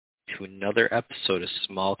to another episode of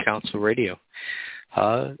Small Council Radio.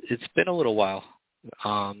 It's been a little while.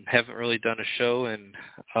 Haven't really done a show, and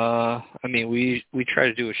we try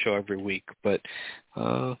to do a show every week, but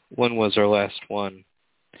when was our last one?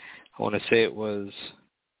 I want to say it was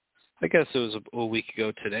a week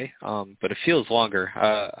ago today, but it feels longer.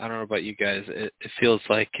 I don't know about you guys. It feels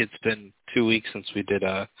like it's been 2 weeks since we did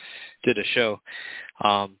a show.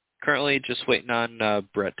 Currently just waiting on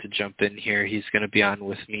Brett to jump in here. He's going to be on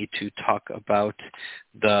with me to talk about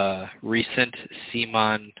the recent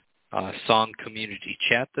CMON song community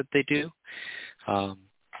chat that they do. I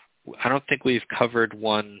don't think we've covered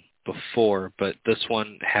one before, but this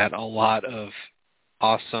one had a lot of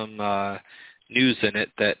awesome news in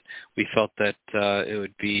it that we felt that it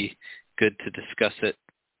would be good to discuss it,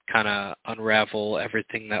 kind of unravel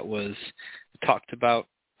everything that was talked about.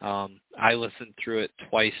 I listened through it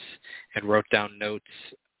twice and wrote down notes.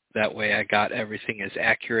 That way I got everything as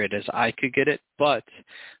accurate as I could get it. But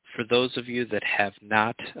for those of you that have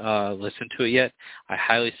not listened to it yet, I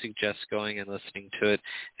highly suggest going and listening to it.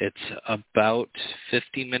 It's about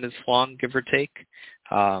 50 minutes long, give or take.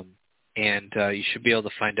 And you should be able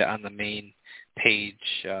to find it on the main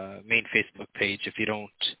page, main Facebook page. If you don't,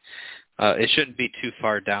 it shouldn't be too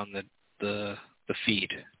far down the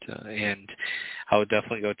feed, and I would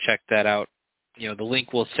definitely go check that out. You know, the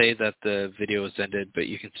link will say that the video is ended, but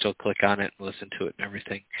you can still click on it and listen to it and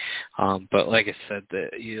everything. But like I said,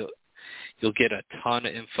 you'll get a ton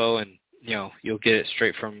of info, and you'll get it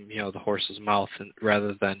straight from the horse's mouth, and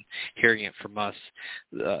rather than hearing it from us.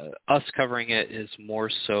 Us covering it is more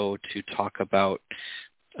so to talk about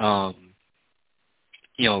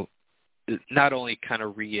not only kind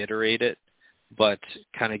of reiterate it, but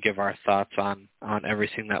kind of give our thoughts on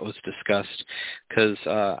everything that was discussed, because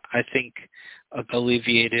I think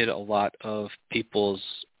alleviated a lot of people's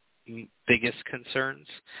biggest concerns.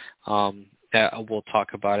 We'll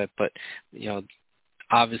talk about it, but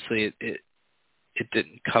obviously it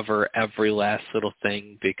didn't cover every last little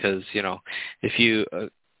thing, because if you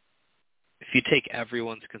take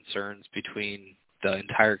everyone's concerns between the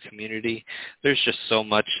entire community, there's just so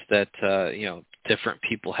much that different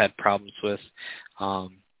people had problems with.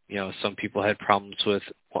 Some people had problems with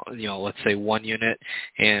let's say one unit,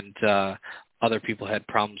 and other people had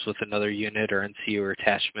problems with another unit or NCU or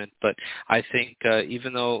attachment. But I think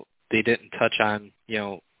even though they didn't touch on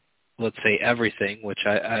let's say everything, which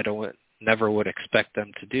I never would expect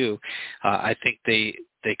them to do, I think they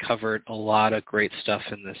covered a lot of great stuff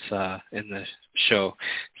in this show.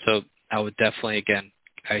 So I would definitely, again,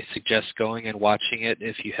 I suggest going and watching it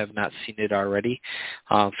if you have not seen it already.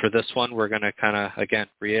 For this one, we're going to kind of, again,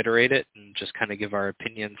 reiterate it and just kind of give our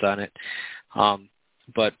opinions on it.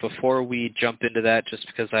 But before we jump into that, just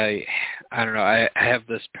because I don't know, I have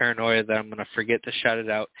this paranoia that I'm going to forget to shout it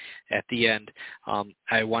out at the end.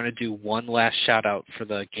 I want to do one last shout out for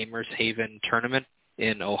the Gamers Haven tournament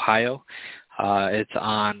in Ohio.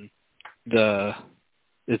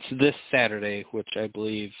 It's this Saturday, which I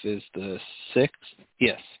believe is the 6th.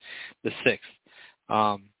 Yes, the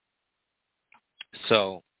 6th.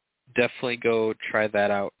 So definitely go try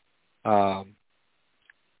that out.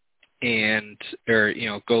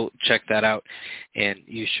 Go check that out, and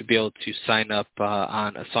you should be able to sign up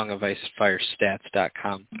on A Song of Ice and Fire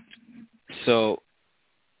Stats.com. So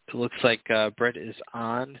it looks like Brett is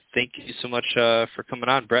on. Thank you so much for coming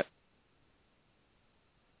on, Brett.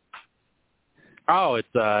 Oh, it's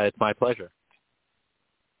my pleasure.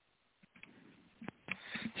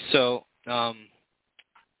 So,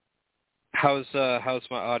 how's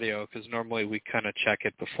my audio? Because normally we kind of check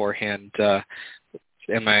it beforehand.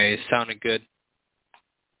 Am I sounding good?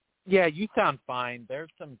 Yeah, you sound fine. There's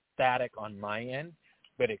some static on my end,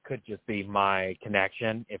 but it could just be my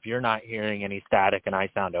connection. If you're not hearing any static and I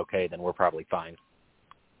sound okay, then we're probably fine.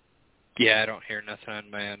 Yeah, I don't hear nothing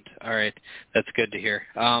on my end. All right, that's good to hear.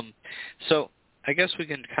 So I guess we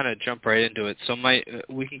can kind of jump right into it. So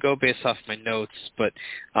we can go based off my notes, but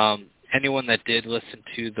anyone that did listen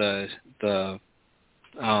to the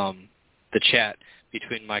chat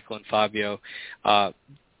between Michael and Fabio,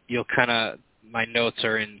 you'll kind of, my notes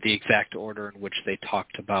are in the exact order in which they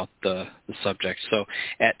talked about the subject. So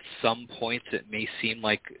at some points it may seem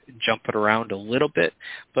like jumping around a little bit,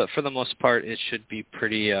 but for the most part it should be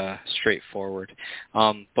pretty straightforward.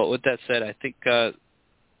 But with that said, I think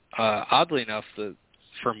oddly enough,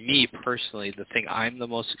 for me personally, the thing I'm the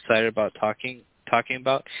most excited about talking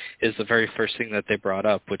about is the very first thing that they brought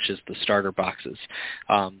up, which is the starter boxes.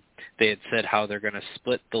 They had said how they're going to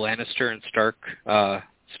split the Lannister and Stark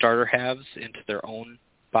starter halves into their own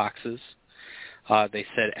boxes. they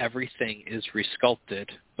said everything is resculpted,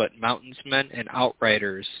 but Mountainsmen and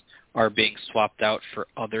Outriders are being swapped out for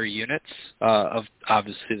other units of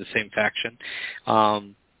obviously the same faction.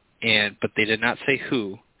 But they did not say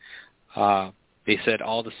who. They said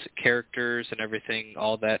all the characters and everything,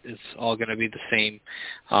 all that is all going to be the same,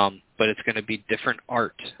 but it's going to be different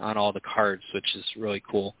art on all the cards, which is really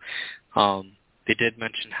cool. They did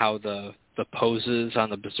mention how the poses on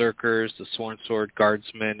the Berserkers, the Sworn Sword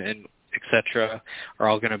Guardsmen, and etc. are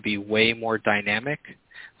all going to be way more dynamic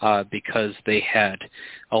because they had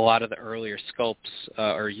a lot of the earlier sculpts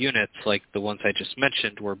or units, like the ones I just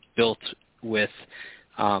mentioned, were built with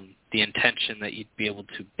the intention that you'd be able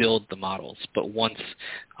to build the models. But once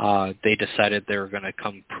they decided they were going to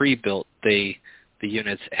come pre-built, the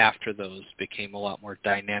units after those became a lot more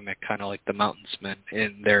dynamic, kind of like the Mountainsmen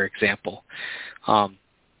in their example.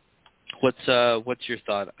 What's your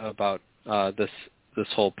thought about this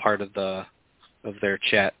whole part of their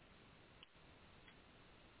chat?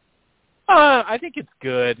 I think it's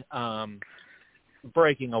good,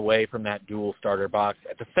 breaking away from that dual starter box.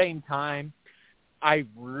 At the same time, I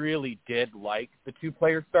really did like the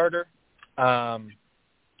two-player starter,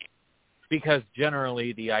 because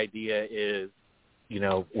generally the idea is,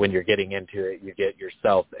 when you're getting into it, you get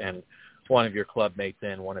yourself and one of your club mates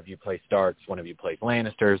in, one of you plays Starks, one of you plays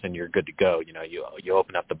Lannisters, and you're good to go. You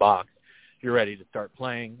open up the box, you're ready to start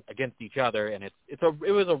playing against each other, and it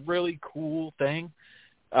was a really cool thing.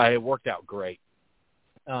 It worked out great.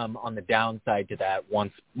 On the downside to that,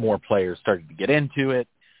 once more players started to get into it,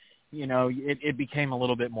 it became a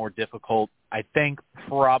little bit more difficult. I think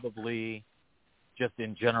probably just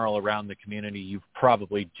in general around the community, you've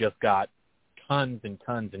probably just got tons and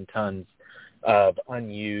tons and tons of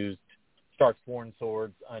unused Stark Sworn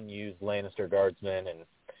Swords, unused Lannister Guardsmen, and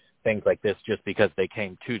things like this just because they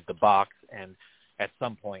came to the box, and at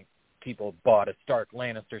some point people bought a Stark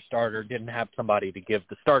Lannister starter, didn't have somebody to give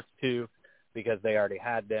the Starks to because they already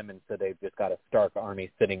had them, and so they've just got a Stark army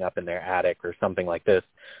sitting up in their attic or something like this.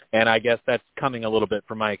 And I guess that's coming a little bit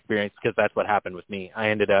from my experience because that's what happened with me. I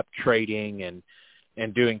ended up trading and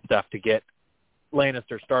doing stuff to get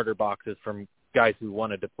Lannister starter boxes from guys who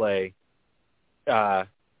wanted to play, that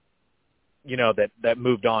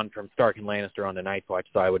moved on from Stark and Lannister on the Night's Watch.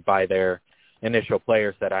 So I would buy their initial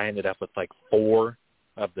player set. I ended up with like 4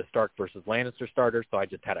 of the Stark versus Lannister starters, so I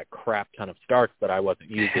just had a crap ton of Starks that I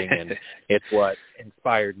wasn't using, and it's what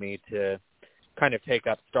inspired me to kind of take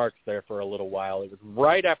up Starks there for a little while. It was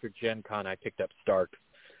right after Gen Con I picked up Starks,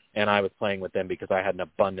 and I was playing with them because I had an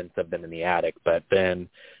abundance of them in the attic. But then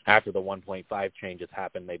after the 1.5 changes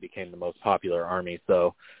happened, they became the most popular army,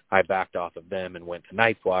 so I backed off of them and went to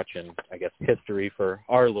Night's Watch, and I guess history for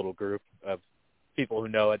our little group of people who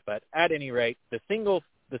know it. But at any rate, the single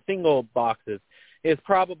boxes is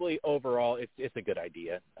probably overall it's a good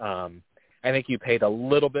idea. I think you paid a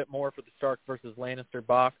little bit more for the Stark versus Lannister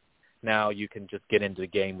box. Now you can just get into the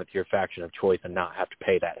game with your faction of choice and not have to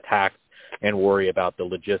pay that tax and worry about the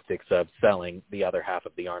logistics of selling the other half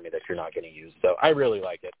of the army that you're not going to use. So I really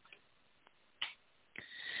like it.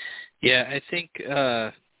 Yeah, I think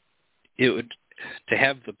it would, to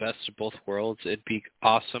have the best of both worlds, it'd be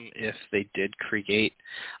awesome if they did create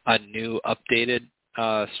a new updated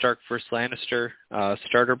Stark vs. Lannister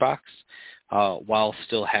starter box while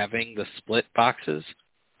still having the split boxes,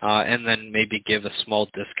 and then maybe give a small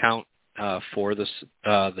discount for the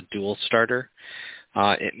dual starter.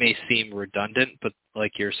 It may seem redundant, but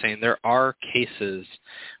like you're saying, there are cases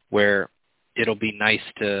where it'll be nice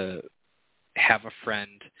to have a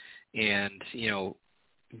friend and,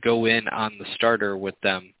 go in on the starter with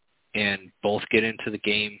them and both get into the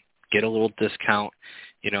game, get a little discount.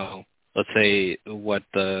 Let's say what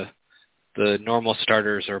the normal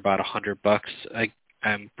starters are about $100.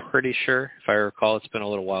 I'm pretty sure, if I recall, it's been a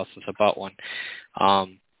little while since I bought one.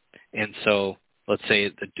 And so let's say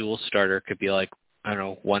the dual starter could be like, I don't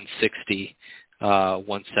know, $160,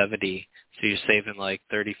 $170. So you're saving like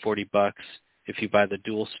 $30, $40 if you buy the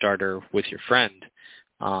dual starter with your friend.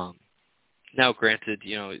 Now, granted,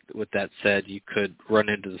 with that said, you could run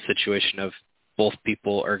into the situation of both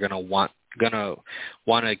people are going to want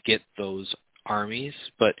to get those armies,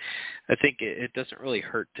 but I think it doesn't really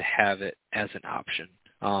hurt to have it as an option.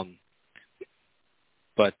 I'm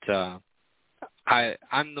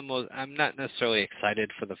not necessarily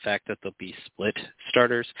excited for the fact that there'll be split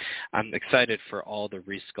starters. I'm excited for all the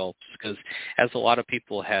resculpts because, as a lot of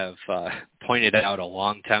people have pointed out a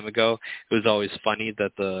long time ago, it was always funny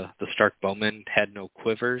that the Stark Bowmen had no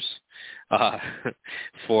quivers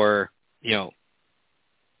for,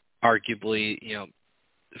 arguably,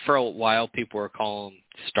 for a while people were calling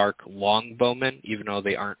Stark long bowmen, even though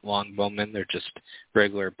they aren't long bowmen, they're just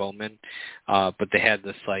regular bowmen. But they had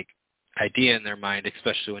this like idea in their mind,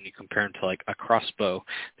 especially when you compare them to like a crossbow,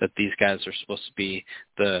 that these guys are supposed to be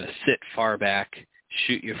the sit far back,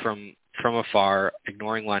 shoot you from afar,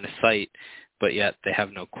 ignoring line of sight, but yet they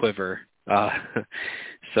have no quiver.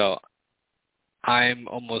 So I'm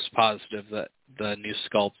almost positive that the new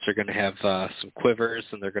sculpts are going to have some quivers,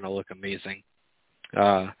 and they're going to look amazing.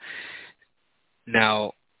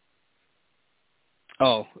 Now,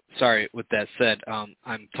 sorry, with that said,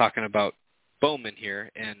 I'm talking about bowmen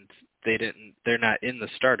here, and they're not in the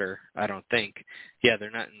starter, I don't think. Yeah, they're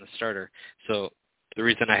not in the starter. So the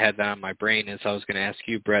reason I had that on my brain is I was going to ask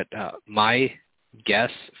you, Brett, my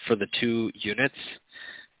guess for the two units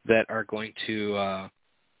that are going to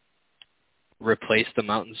replace the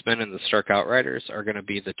Mountainsmen and the Stark Outriders are going to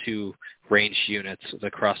be the two ranged units,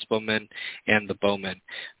 the crossbowmen and the bowmen.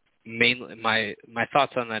 Mainly, my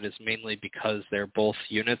thoughts on that is mainly because they're both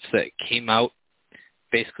units that came out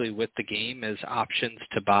basically with the game as options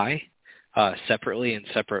to buy separately in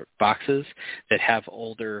separate boxes that have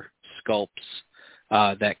older sculpts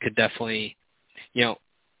that could definitely,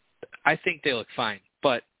 I think they look fine,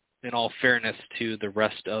 but in all fairness to the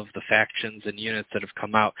rest of the factions and units that have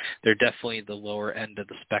come out, they're definitely the lower end of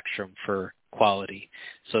the spectrum for quality.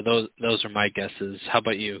 So those are my guesses. How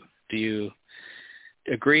about you? Do you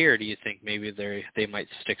agree, or do you think maybe they might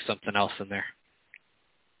stick something else in there?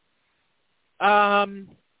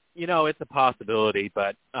 It's a possibility,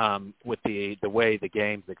 but with the way the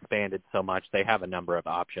game's expanded so much, they have a number of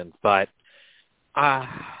options. But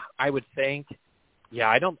I would think,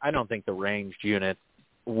 I don't think the ranged units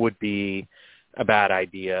would be a bad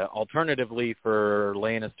idea. Alternatively, for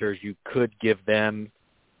Lannisters, you could give them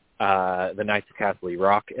the Knights of Castle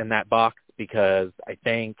Rock in that box, because I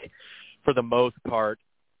think for the most part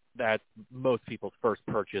that's most people's first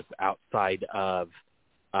purchase outside of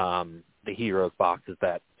the Heroes box is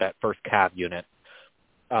that first Cav unit.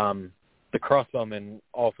 The crossbowmen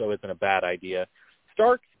also isn't a bad idea.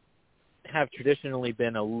 Starks have traditionally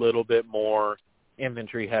been a little bit more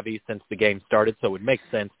infantry heavy since the game started, so it would make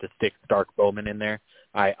sense to stick Stark bowmen in there.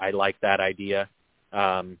 I like that idea.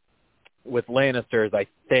 With Lannisters, I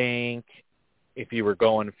think if you were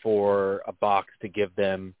going for a box to give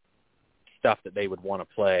them stuff that they would want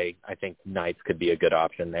to play, I think Knights could be a good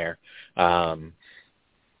option there. I'm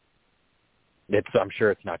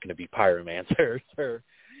sure it's not going to be Pyromancers, or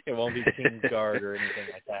it won't be King's Guard or anything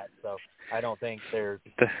like that. So I don't think there's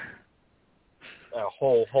a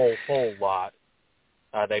whole lot.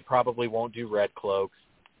 They probably won't do red cloaks.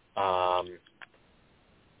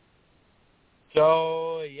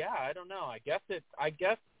 So yeah, I don't know. I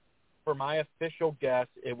guess for my official guess,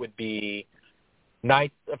 it would be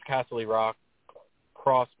Knights of Castle Rock,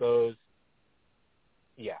 crossbows.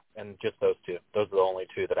 Yeah, and just those two. Those are the only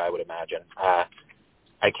two that I would imagine. I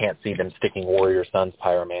can't see them sticking Warrior Sons,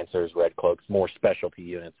 Pyromancers, Red Cloaks, more specialty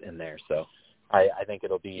units in there. So I think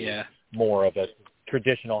it'll be more of a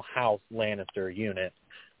traditional House Lannister unit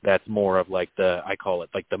that's more of like I call it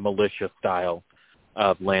like the militia style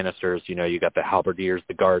of Lannisters. You got the halberdiers,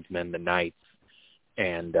 the guardsmen, the knights,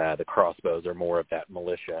 and the crossbows are more of that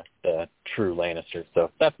militia, the true Lannisters.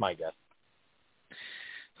 So that's my guess.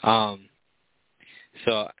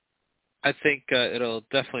 So I think it'll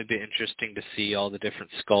definitely be interesting to see all the different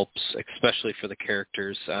sculpts, especially for the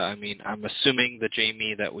characters. I'm assuming the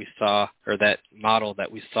Jaime that we saw, or that model that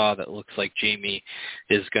we saw that looks like Jaime,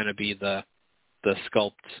 is going to be the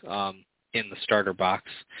sculpt in the starter box.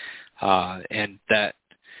 And that,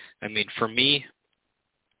 for me,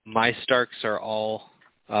 my Starks are all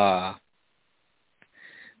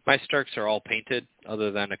painted,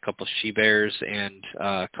 other than a couple she-bears and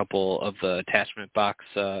a couple of the attachment box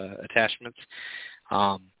attachments.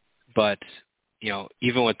 But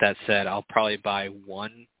even with that said, I'll probably buy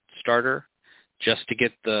one starter just to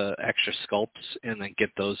get the extra sculpts and then get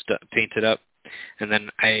those painted up. And then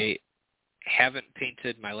I haven't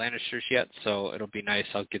painted my Lannisters yet, so it'll be nice.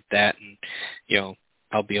 I'll get that, and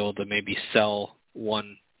I'll be able to maybe sell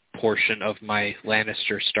one portion of my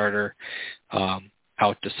Lannister starter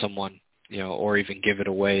out to someone, or even give it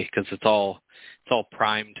away, because it's all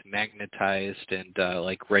primed, magnetized, and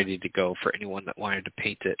ready to go for anyone that wanted to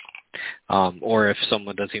paint it. Or if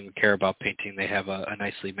someone doesn't even care about painting, they have a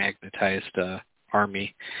nicely magnetized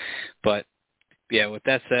army. But yeah, with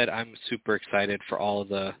that said, I'm super excited for all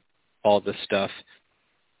this stuff.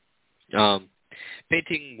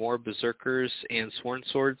 Painting more Berserkers and Sworn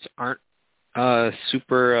Swords aren't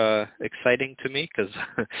super exciting to me, because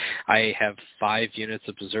I have 5 units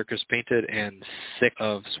of Berserkers painted and 6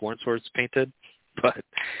 of Sworn Swords painted. But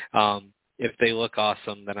if they look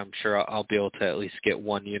awesome, then I'm sure I'll be able to at least get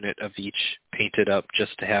one unit of each painted up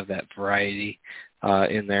just to have that variety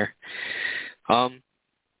in there.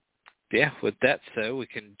 Yeah, with that said, we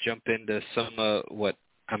can jump into some what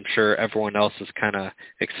I'm sure everyone else is kind of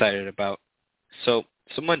excited about. So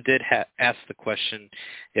someone did ask the question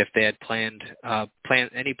if they had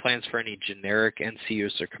any plans for any generic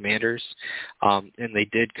NCUs or commanders, and they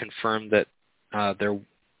did confirm that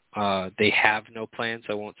they have no plans.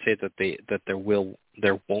 I won't say that there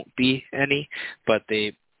won't be any, but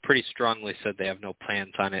they pretty strongly said they have no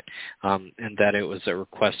plans on it, and that it was a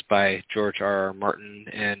request by George R.R. Martin,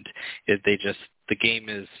 and the game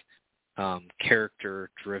is character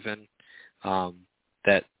driven.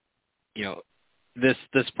 That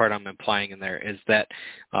this part I'm implying in there is that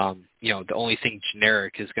the only thing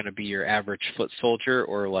generic is going to be your average foot soldier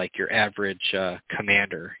or like your average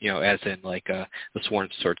commander, as in like the sworn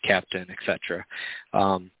sword captain, etc.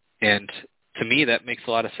 And to me, that makes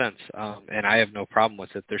a lot of sense, and I have no problem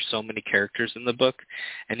with it. There's so many characters in the book.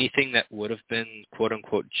 Anything that would have been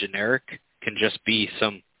quote-unquote generic can just be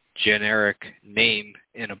some generic name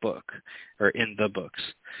in a book or in the books.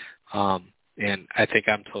 And I think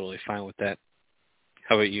I'm totally fine with that.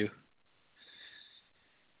 How about you?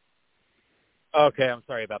 Okay, I'm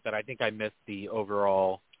sorry about that. I think I missed the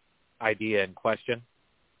overall idea in question.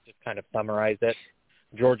 Just kind of summarize it.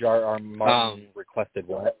 George R.R. Martin requested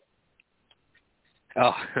what?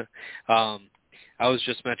 I was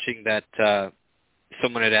just mentioning that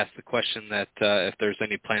someone had asked the question that if there's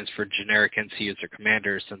any plans for generic NCUs or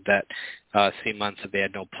commanders, and that CMON said they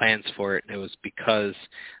had no plans for it, and it was because,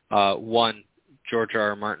 one, George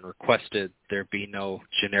R.R. Martin requested there be no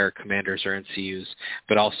generic commanders or NCUs,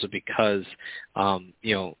 but also because,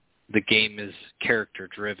 the game is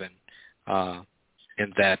character-driven,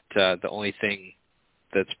 and that the only thing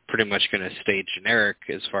that's pretty much going to stay generic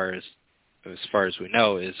as far as we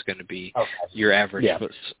know is going to be your average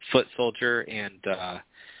foot soldier and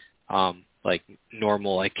like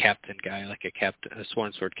normal like captain guy, like a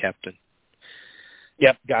sworn sword captain.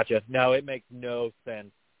 Yep, gotcha. No, it makes no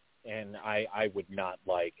sense, and I would not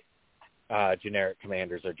like generic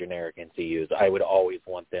commanders or generic NCUs. I would always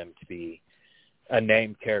want them to be a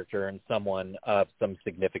named character and someone of some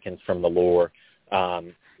significance from the lore.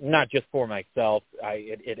 Not just for myself.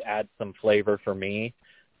 It adds some flavor for me,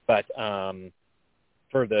 but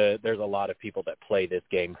there's a lot of people that play this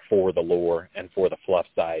game for the lore and for the fluff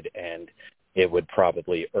side, and it would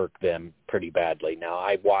probably irk them pretty badly. Now,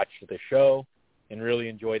 I watched the show and really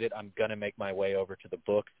enjoyed it. I'm going to make my way over to the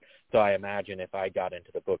books, so I imagine if I got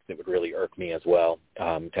into the books, it would really irk me as well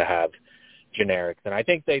to have generics. And I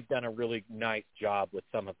think they've done a really nice job with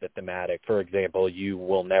some of the thematic. For example, you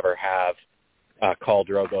will never have Khal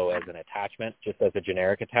Drogo as an attachment, just as a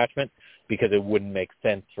generic attachment, because it wouldn't make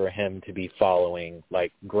sense for him to be following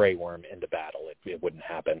like Grey Worm into battle. It wouldn't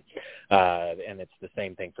happen. And it's the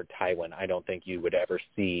same thing for Tywin. I don't think you would ever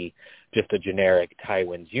see just a generic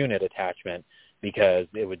Tywin's unit attachment, because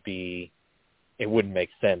it wouldn't make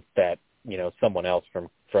sense that someone else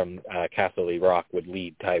from Castle Rock would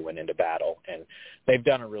lead Tywin into battle. And they've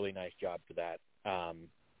done a really nice job for that.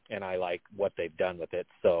 And I like what they've done with it,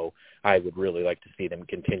 so I would really like to see them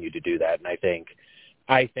continue to do that. And I think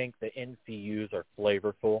the NCUs are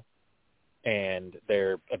flavorful, and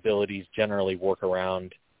their abilities generally work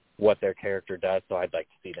around what their character does, so I'd like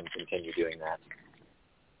to see them continue doing that.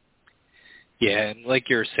 Yeah, and like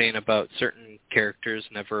you were saying about certain characters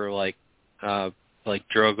never like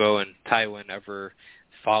Drogo and Tywin ever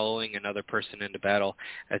following another person into battle,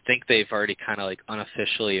 I think they've already kind of like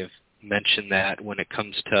unofficially have mentioned that when it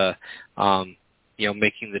comes to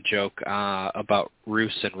making the joke about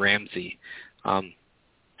Roose and Ramsay,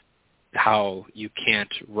 how you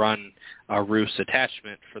can't run a Roose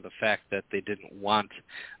attachment for the fact that they didn't want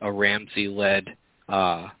a Ramsay-led.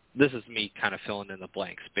 This is me kind of filling in the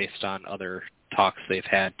blanks based on other talks they've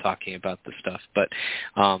had talking about this stuff, but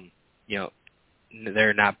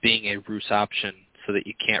there not being a Roose option, so that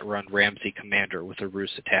you can't run Ramsay Commander with a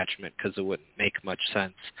Roose attachment, because it wouldn't make much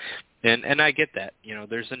sense. And I get that.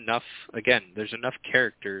 There's enough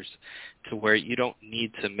characters to where you don't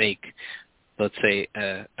need to make, let's say,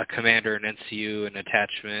 a commander, an NCU, an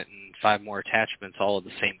attachment, and 5 more attachments all of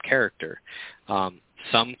the same character.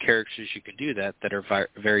 Some characters you can do that are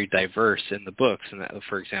very diverse in the books, and that,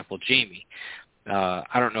 for example, Jaime.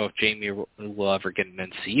 I don't know if Jaime will ever get an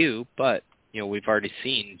NCU, but we've already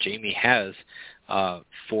seen Jaime has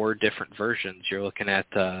 4 different versions. You're looking at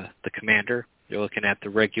the commander. You're looking at the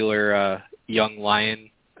regular young lion.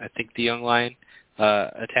 I think the young lion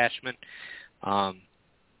attachment.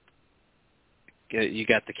 you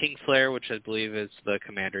got the Kingslayer, which I believe is the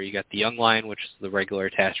commander. You got the Young Lion, which is the regular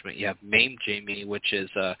attachment. You have Maimed Jaime, which is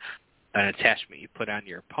an attachment you put on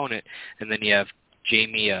your opponent, and then you have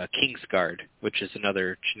Jaime Kingsguard, which is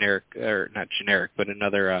another generic, or not generic, but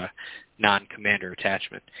another non-commander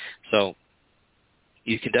attachment. So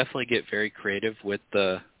you can definitely get very creative with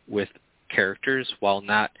characters while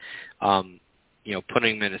not,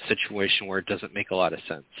 putting them in a situation where it doesn't make a lot of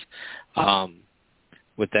sense.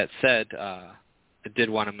 With that said, I did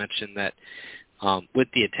want to mention that with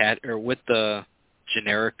the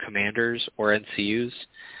generic commanders or NCUs,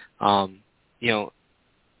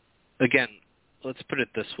 again, let's put it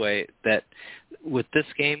this way: that with this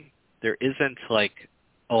game, there isn't like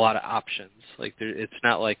a lot of options. Like it's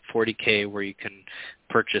not like 40K where you can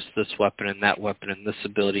purchase this weapon and that weapon and this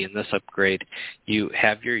ability and this upgrade. You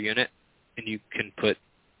have your unit and you can put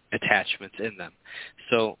attachments in them.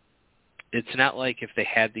 So it's not like if they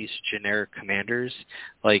had these generic commanders,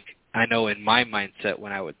 like I know in my mindset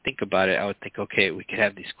when I would think about it, I would think, okay, we could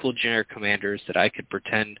have these cool generic commanders that I could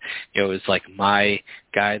pretend, is like my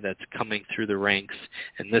guy that's coming through the ranks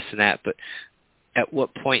and this and that. But at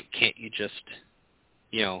what point can't you just,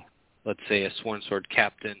 let's say a Sworn Sword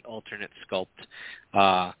Captain alternate sculpt,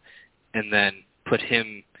 and then put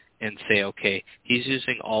him and say, okay, he's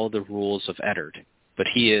using all the rules of Eddard, but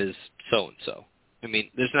he is so-and-so. I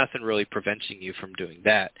mean, there's nothing really preventing you from doing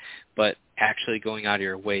that, but actually going out of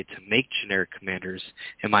your way to make generic commanders,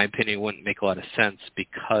 in my opinion, wouldn't make a lot of sense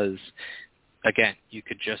because, again, you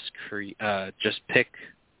could just pick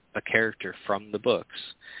a character from the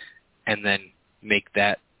books and then make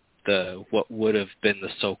that what would have been the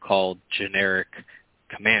so-called generic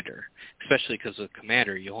commander, especially because with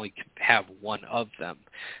commander, you only have one of them.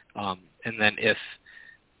 And then if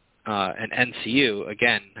an NCU,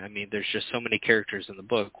 again, I mean, there's just so many characters in the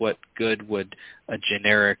book. What good would a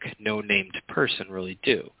generic, no-named person really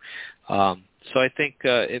do? So I think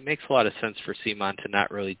it makes a lot of sense for CMON to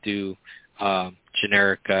not really do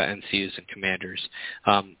generic NCUs and commanders.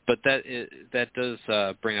 But that does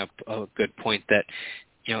bring up a good point that,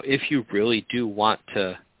 if you really do want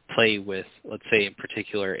to play with, let's say in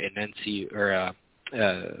particular, an NCU or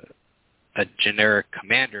a generic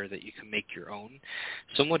commander that you can make your own.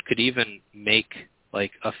 Someone could even make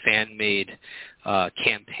like a fan-made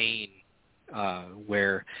campaign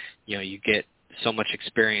where you get so much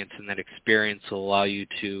experience, and that experience will allow you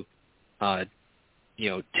to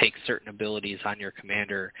take certain abilities on your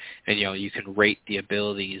commander, and you can rate the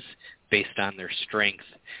abilities based on their strength,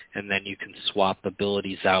 and then you can swap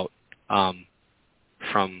abilities out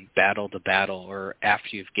from battle to battle or after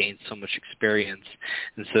you've gained so much experience.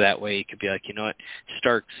 And so that way you could be like,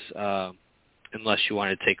 Starks, unless you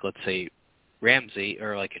want to take, let's say, Ramsey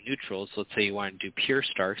or like a neutral, so let's say you want to do pure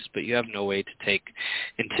Starks, but you have no way to take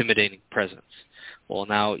intimidating presence. Well,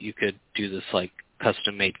 now you could do this like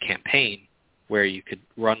custom-made campaign where you could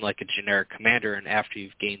run like a generic commander, and after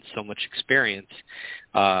you've gained so much experience,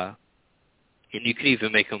 and you could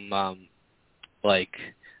even make them like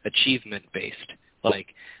achievement-based.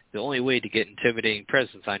 Like, the only way to get intimidating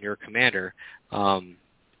presence on your commander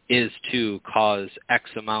is to cause X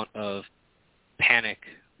amount of panic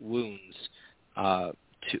wounds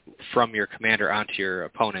from your commander onto your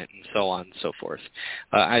opponent, and so on and so forth.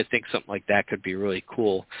 I think something like that could be really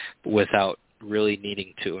cool without really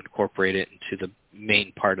needing to incorporate it into the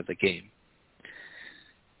main part of the game.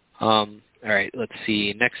 All right, let's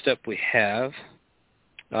see. Next up we have...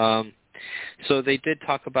 So they did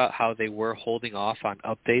talk about how they were holding off on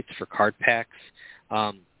updates for card packs,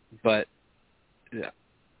 but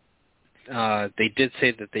they did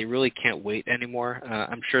say that they really can't wait anymore.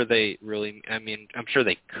 I'm sure they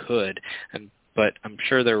could, but I'm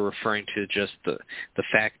sure they're referring to just the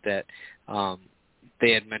fact that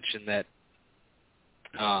they had mentioned that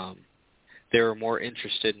they were more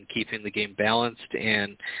interested in keeping the game balanced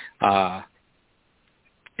and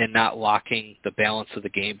not locking the balance of the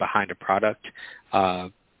game behind a product.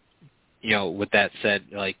 With that said,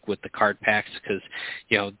 like with the card packs, because,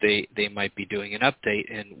 they might be doing an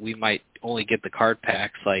update and we might only get the card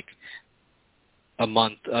packs like a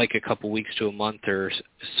month, like a couple weeks to a month or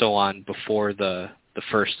so on before the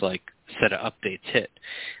first like set of updates hit,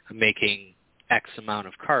 making X amount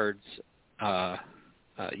of cards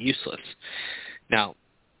useless. Now,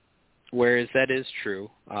 whereas that is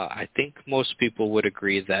true, I think most people would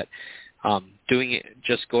agree that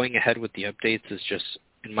just going ahead with the updates is just,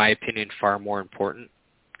 in my opinion, far more important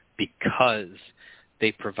because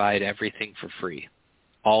they provide everything for free.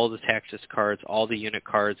 All the Tactics cards, all the unit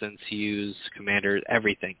cards, NCUs, commanders,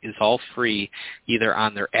 everything is all free either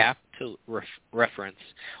on their app to reference,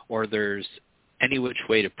 or there's any which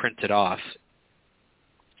way to print it off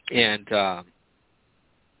And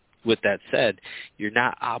with that said, you're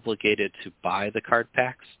not obligated to buy the card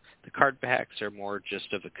packs. The card packs are more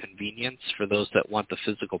just of a convenience for those that want the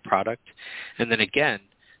physical product. And then again,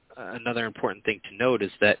 another important thing to note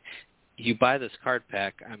is that you buy this card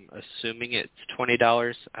pack, I'm assuming it's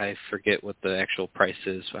 $20. I forget what the actual price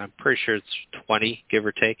is. I'm pretty sure it's $20, give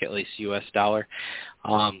or take, at least US dollar.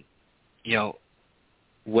 You know,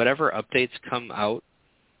 whatever updates come out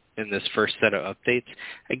in this first set of updates,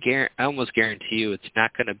 I almost guarantee you it's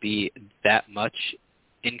not going to be that much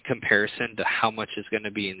in comparison to how much is going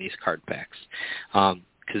to be in these card packs.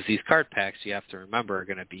 Because these card packs, you have to remember, are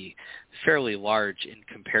going to be fairly large in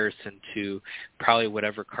comparison to probably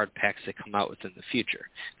whatever card packs they come out with in the future.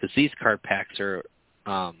 Because these card packs are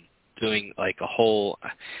doing like a whole,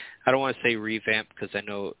 I don't want to say revamp, because I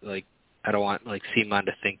know, like, I don't want like CMON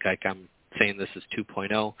to think like I'm saying this is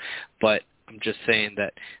 2.0, but I'm just saying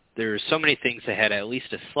that there's so many things that had at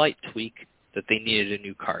least a slight tweak that they needed a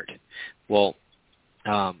new card. Well,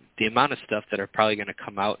 the amount of stuff that are probably going to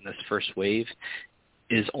come out in this first wave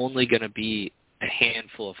is only going to be a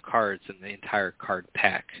handful of cards in the entire card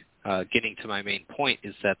pack. Getting to my main point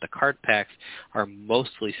is that the card packs are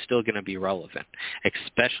mostly still going to be relevant,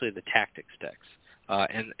 especially the tactics decks.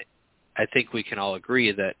 And I think we can all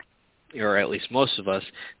agree that, or at least most of us,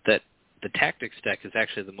 that the tactics deck is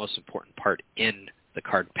actually the most important part in the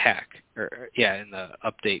card pack, in the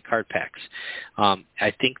update card packs.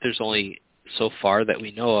 I think there's only, so far that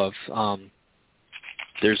we know of,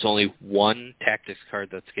 there's only one tactics card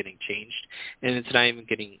that's getting changed, and it's not even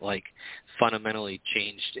getting like fundamentally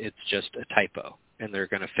changed. It's just a typo, and they're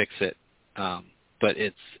going to fix it. But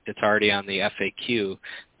it's already on the FAQ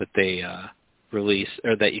that they release,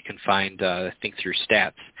 or that you can find, I think through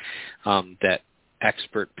stats, that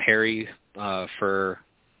expert Perry for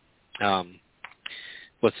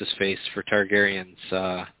what's his face for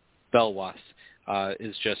Targaryen's Belwas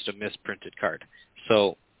is just a misprinted card.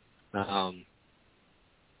 So.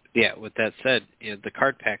 Yeah, with that said, the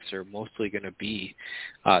card packs are mostly going to be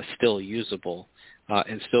still usable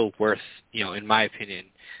and still worth, in my opinion,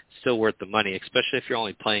 still worth the money, especially if you're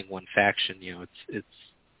only playing one faction. It's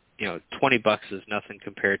 $20 is nothing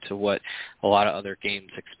compared to what a lot of other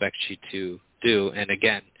games expect you to do. And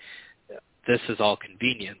again, this is all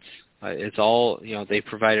convenience. It's all, they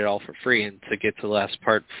provide it all for free. And to get to the last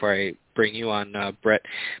part before I bring you on, Brett,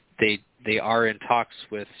 they are in talks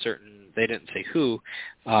with certain, they didn't say who,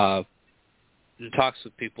 in talks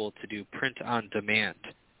with people to do print on demand.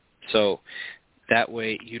 So that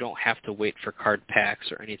way you don't have to wait for card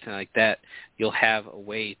packs or anything like that. You'll have a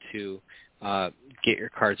way to get your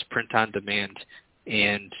cards print on demand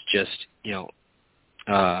and just,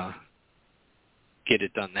 get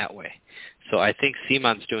it done that way. So I think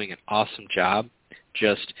CMON's doing an awesome job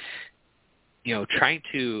just, trying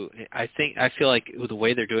to, I feel like the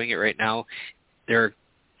way they're doing it right now, they're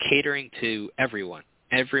catering to everyone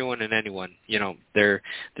and anyone. They're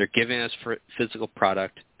giving us physical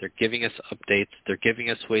product. They're giving us updates. They're giving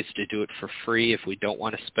us ways to do it for free if we don't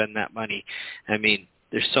want to spend that money. I mean,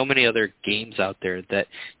 there's so many other games out there that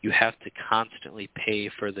you have to constantly pay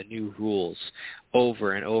for the new rules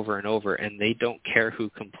over and over and over, and they don't care who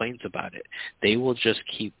complains about it. They will just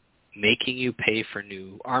keep making you pay for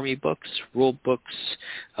new army books, rule books,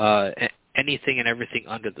 anything and everything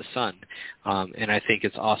under the sun. And I think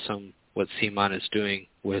it's awesome what CMON is doing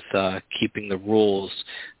with keeping the rules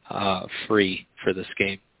free for this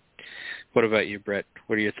game. What about you, Brett?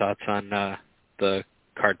 What are your thoughts on the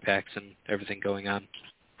card packs and everything going on?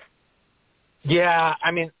 Yeah,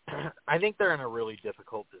 I mean, I think they're in a really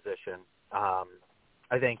difficult position.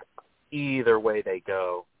 I think either way they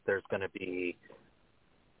go, there's going to be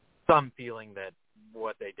some feeling that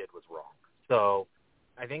what they did was wrong. So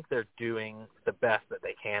I think they're doing the best that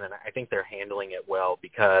they can, and I think they're handling it well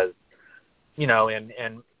because,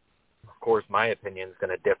 and of course my opinion is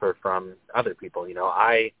going to differ from other people.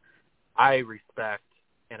 I respect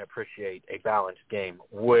and appreciate a balanced game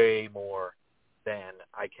way more than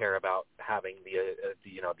I care about having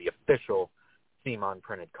the official CMON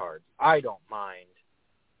printed cards. I don't mind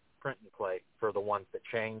print and play for the ones that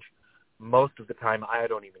change. Most of the time, I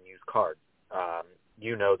don't even use cards.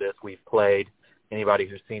 This. We've played. Anybody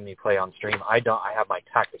who's seen me play on stream, I have my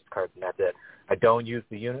tactics cards, and that's it. I don't use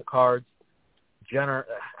the unit cards.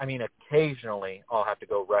 Occasionally I'll have to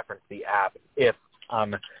go reference the app if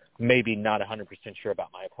I'm maybe not 100% sure about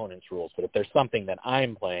my opponent's rules. But if there's something that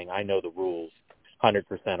I'm playing, I know the rules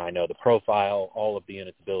 100%. I know the profile, all of the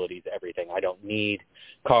units' abilities, everything. I don't need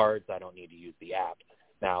cards. I don't need to use the app.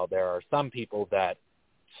 Now, there are some people that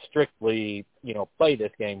strictly, play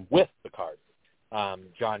this game with the cards.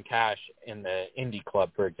 John Cash in the Indie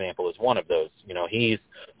Club, for example, is one of those. You know, he's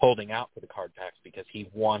holding out for the card packs because he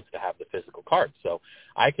wants to have the physical cards. So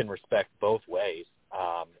I can respect both ways.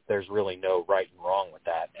 There's really no right and wrong with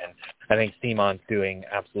that. And I think CMON's doing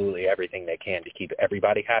absolutely everything they can to keep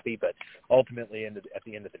everybody happy. But ultimately, at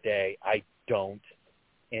the end of the day, I don't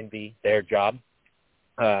envy their job,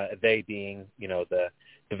 they being, you know, the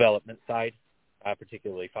development side.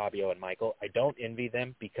 Particularly Fabio and Michael. I don't envy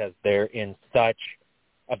them because they're in such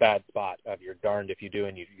a bad spot of you're darned if you do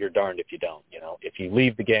and you're darned if you don't. You know, if you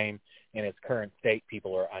leave the game in its current state,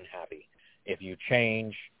 people are unhappy. If you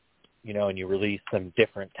change, you know, and you release some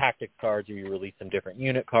different tactics cards or you release some different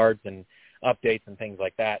unit cards and updates and things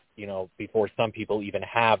like that, you know, before some people even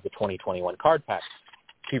have the 2021 card pack,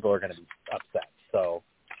 people are going to be upset. So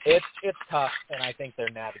it's tough, and I think they're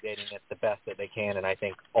navigating it the best that they can, and I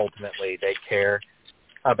think ultimately they care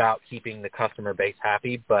about keeping the customer base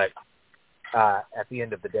happy. But at the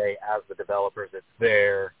end of the day, as the developers, it's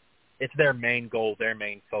their main goal, their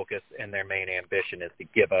main focus, and their main ambition is to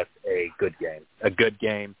give us a good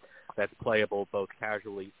game that's playable both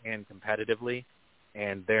casually and competitively,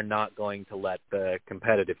 and they're not going to let the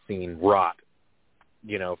competitive scene rot,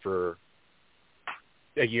 you know, for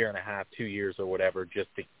a year and a half, 2 years or whatever, just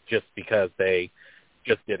because they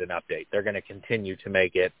just did an update. They're going to continue to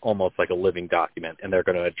make it almost like a living document, and they're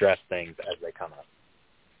going to address things as they come up.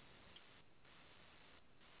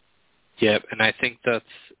 Yeah, and I think that's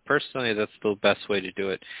the best way to do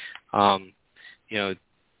it. You know,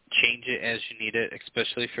 change it as you need it,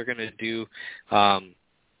 especially if you're going to do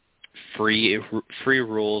free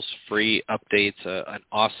rules, free updates, an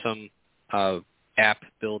awesome app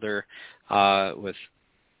builder with,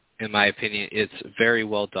 in my opinion, it's very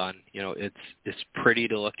well done. You know, it's pretty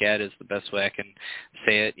to look at is the best way I can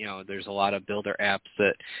say it. You know, there's a lot of builder apps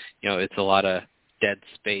that, you know, it's a lot of dead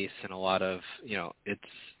space and a lot of, you know, it's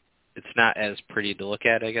not as pretty to look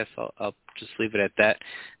at, I guess. I'll just leave it at that.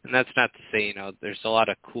 And that's not to say, you know, there's a lot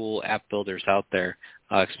of cool app builders out there,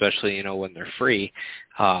 especially, you know, when they're free.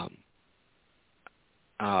 But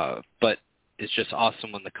it's just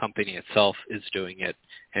awesome when the company itself is doing it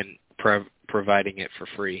and providing it for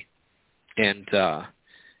free. And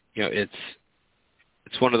you know, it's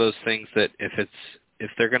one of those things that if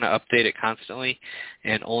they're going to update it constantly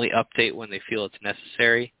and only update when they feel it's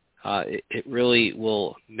necessary, it really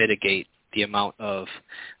will mitigate the amount of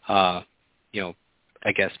you know,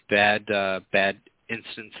 I guess bad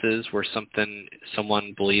instances where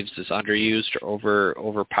someone believes is underused or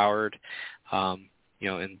overpowered, you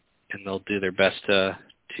know, and they'll do their best to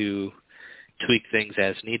tweak things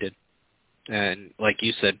as needed. And like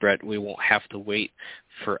you said, Brett, we won't have to wait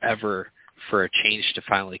forever for a change to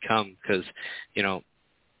finally come because, you know,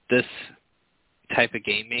 this type of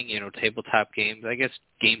gaming, you know, tabletop games, I guess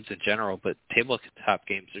games in general, but tabletop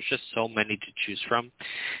games, there's just so many to choose from.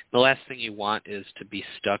 The last thing you want is to be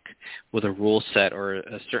stuck with a rule set or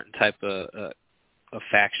a certain type of a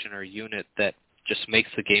faction or unit that just makes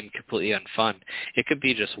the game completely unfun. It could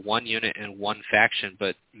be just one unit and one faction,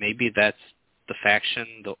 but maybe that's the faction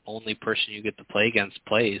the only person you get to play against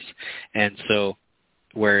plays. And so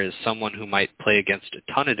whereas someone who might play against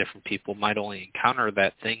a ton of different people might only encounter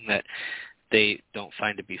that thing that they don't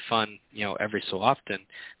find to be fun, you know, every so often,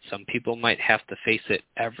 some people might have to face it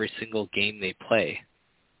every single game they play.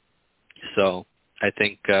 So I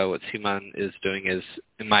think what CMON is doing is,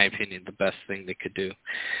 in my opinion, the best thing they could do.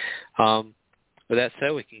 With that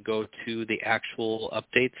said, we can go to the actual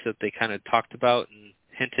updates that they kind of talked about and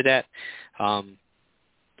hinted at.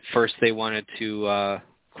 First, they wanted to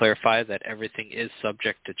clarify that everything is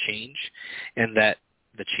subject to change and that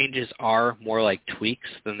the changes are more like tweaks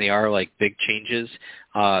than they are like big changes,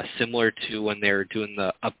 similar to when they were doing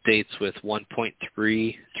the updates with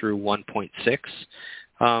 1.3 through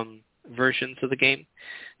 1.6 versions of the game.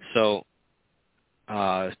 So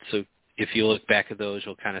if you look back at those,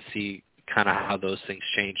 you'll kind of see kind of how those things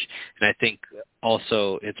change. And I think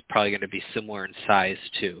also it's probably going to be similar in size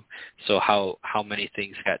too. So how many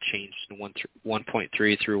things got changed in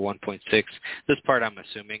 1.3 through 1.6. This part I'm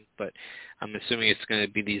assuming, but I'm assuming it's going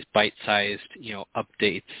to be these bite-sized, you know,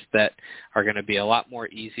 updates that are going to be a lot more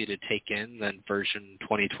easy to take in than version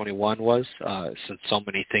 2021 was, since so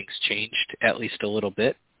many things changed at least a little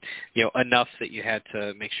bit. You know, enough that you had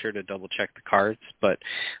to make sure to double check the cards, but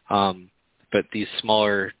these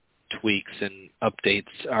smaller tweaks and updates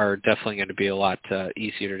are definitely going to be a lot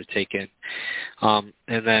easier to take in.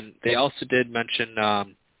 And then they also did mention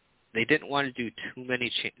they didn't want to do too many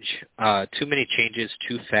changes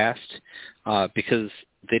too fast because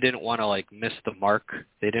they didn't want to like miss the mark.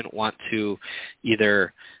 They didn't want to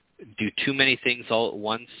either do too many things all at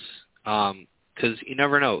once. because you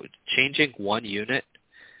never know. Changing one unit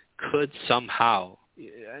could somehow,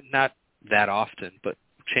 not that often, but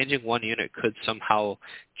changing one unit could somehow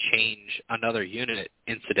change another unit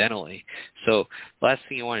incidentally. So the last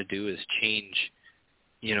thing you want to do is change,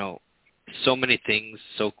 so many things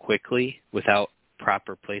so quickly without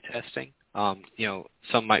proper playtesting.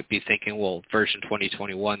 Some might be thinking, well, version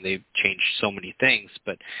 2021, they've changed so many things,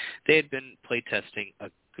 but they had been playtesting a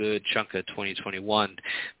good chunk of 2021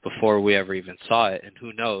 before we ever even saw it. And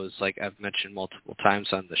who knows, like I've mentioned multiple times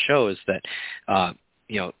on the show, is that,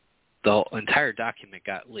 the entire document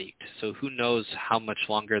got leaked. So who knows how much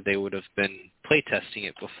longer they would have been playtesting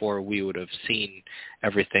it before we would have seen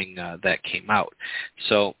everything that came out.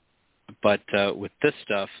 So, but with this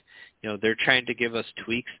stuff, they're trying to give us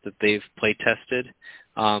tweaks that they've playtested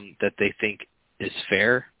that they think is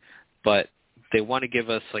fair, but they want to give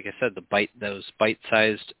us, like I said, those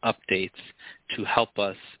bite-sized updates to help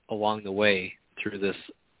us along the way through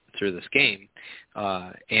this game,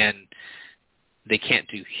 and they can't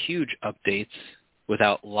do huge updates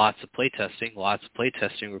without lots of playtesting. Lots of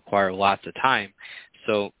playtesting require lots of time.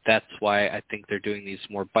 So that's why I think they're doing these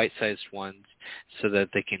more bite-sized ones so that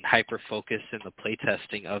they can hyper-focus in the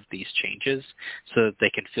playtesting of these changes so that they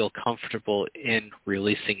can feel comfortable in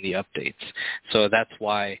releasing the updates. So that's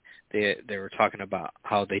why they were talking about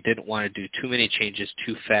how they didn't want to do too many changes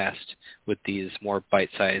too fast with these more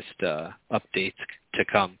bite-sized updates to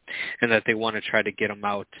come, and that they want to try to get them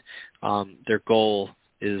out. Their goal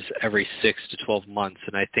is every 6 to 12 months,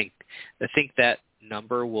 and I think that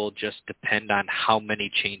number will just depend on how many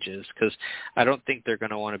changes, because I don't think they're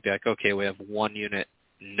going to want to be like, okay, we have one unit,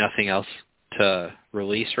 nothing else to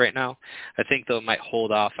release right now. I think they might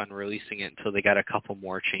hold off on releasing it until they got a couple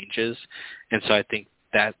more changes, and so I think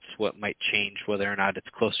that's what might change whether or not it's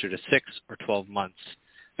closer to 6 or 12 months.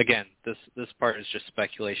 Again, this part is just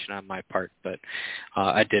speculation on my part, but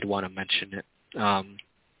I did want to mention it.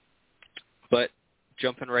 But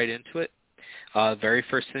jumping right into it, very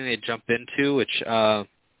first thing they jump into, which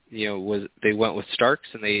was they went with Starks,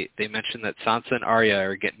 and they mentioned that Sansa and Arya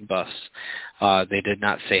are getting buffs. They did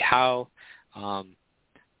not say how,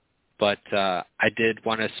 but I did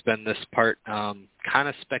want to spend this part kind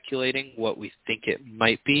of speculating what we think it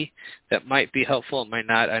might be. That might be helpful. It might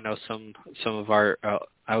not. I know some of our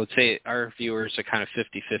I would say our viewers are kind of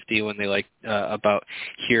 50-50 when they like about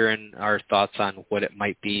hearing our thoughts on what it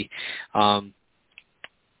might be.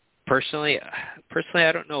 Personally,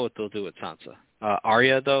 I don't know what they'll do with Sansa.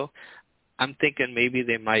 Arya, though, I'm thinking maybe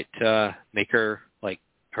they might make her like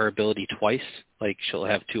her ability twice. Like she'll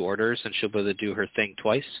have 2 orders and she'll be able to do her thing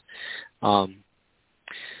twice.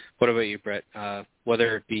 What about you, Brett?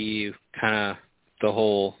 Whether it be kind of the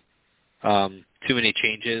whole too many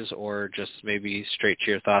changes, or just maybe straight to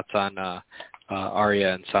your thoughts on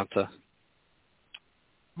Arya and Sansa?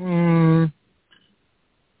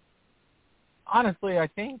 Honestly, I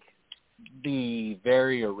think the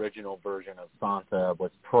very original version of Sansa was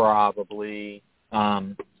probably,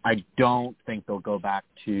 I don't think they'll go back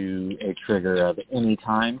to a trigger of any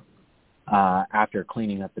time after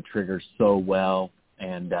cleaning up the triggers so well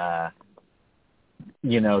and,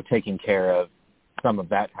 taking care of some of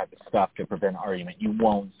that type of stuff to prevent argument. You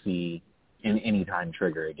won't see an anytime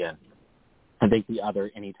trigger again. I think the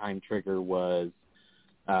other anytime trigger was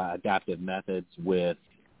adaptive methods with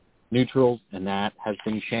neutrals, and that has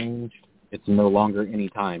been changed. It's no longer any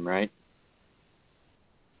time, right?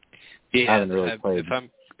 Yeah, I haven't really played.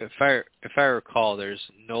 If I recall, there's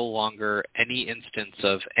no longer any instance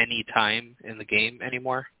of any time in the game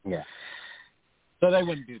anymore. Yeah. So they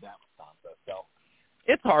wouldn't do that with Sansa. So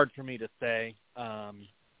it's hard for me to say.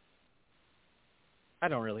 I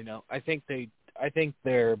don't really know. I think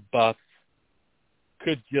their buffs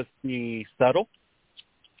could just be subtle.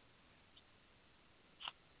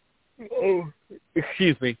 Oh,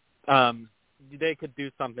 excuse me. They could do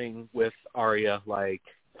something with Arya like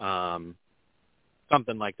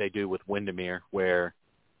something like they do with Windermere, where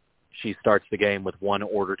she starts the game with 1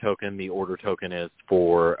 order token. The order token is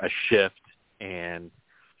for a shift, and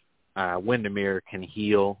Windermere can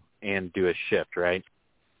heal and do a shift, right?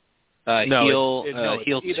 Heal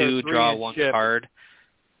 2, draw 1 card.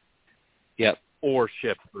 Yep. Or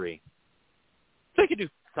shift 3. So you could do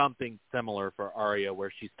something similar for Arya,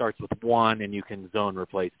 where she starts with 1 and you can zone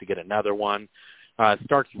replace to get another one.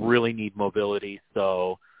 Starks really need mobility,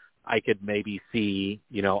 so I could maybe see,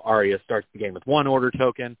 Arya starts the game with 1 order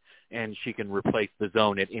token, and she can replace the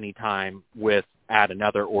zone at any time with add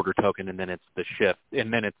another order token, and then it's the shift,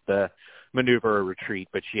 and then it's the maneuver or retreat,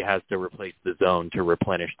 but she has to replace the zone to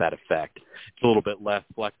replenish that effect. It's a little bit less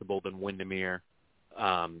flexible than Windermere.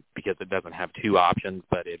 because it doesn't have two options,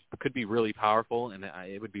 but it could be really powerful, and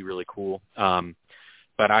it would be really cool.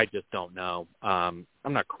 But I just don't know. I'm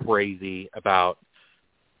not crazy about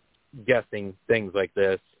guessing things like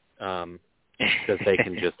this because they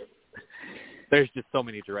can just – there's just so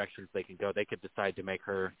many directions they can go. They could decide to make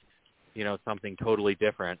her, something totally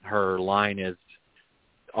different. Her line is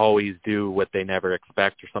always do what they never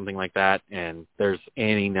expect or something like that, and there's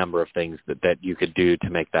any number of things that you could do to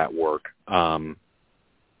make that work.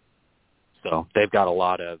 So they've got a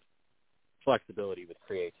lot of flexibility with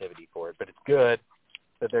creativity for it, but it's good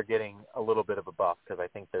that they're getting a little bit of a buff because I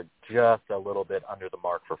think they're just a little bit under the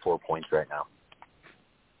mark for 4 points right now.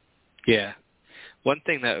 Yeah. One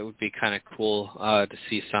thing that would be kind of cool to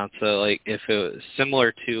see Sansa, like if it was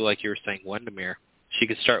similar to, like you were saying, Windermere, she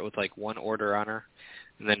could start with like one order on her,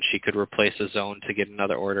 and then she could replace a zone to get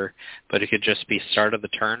another order, but it could just be start of the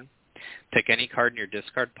turn, pick any card in your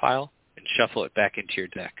discard pile, and shuffle it back into your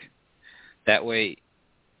deck. That way,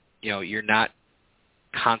 you're not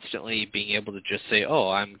constantly being able to just say, oh,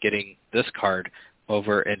 I'm getting this card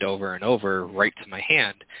over and over and over right to my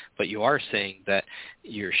hand, but you are saying that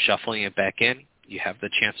you're shuffling it back in, you have the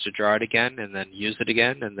chance to draw it again and then use it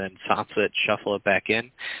again and then Sansa it, shuffle it back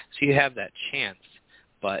in. So you have that chance,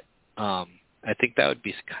 but I think that would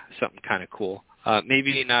be something kind of cool.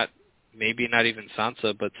 Maybe not even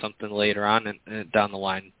Sansa, but something later on and down the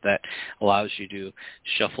line that allows you to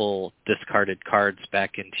shuffle discarded cards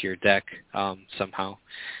back into your deck somehow.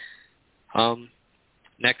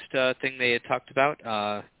 Next thing they had talked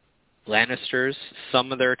about, Lannisters,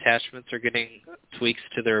 some of their attachments are getting tweaks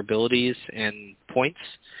to their abilities and points.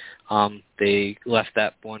 They left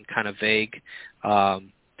that one kind of vague.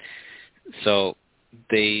 So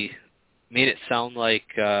they made it sound like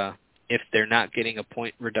if they're not getting a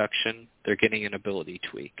point reduction, they're getting an ability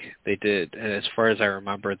tweak. They did, as far as I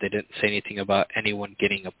remember, they didn't say anything about anyone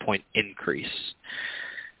getting a point increase.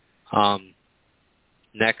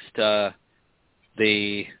 Next,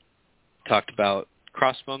 they talked about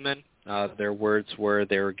crossbowmen. Their words were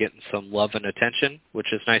they were getting some love and attention,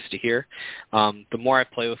 which is nice to hear. The more I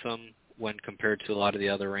play with them when compared to a lot of the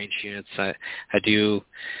other range units, I do.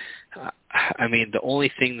 I mean, the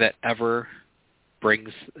only thing that ever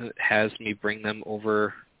has me bring them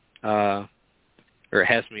over, or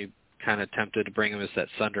has me kind of tempted to bring them is that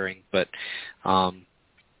Sundering, but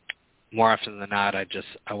more often than not,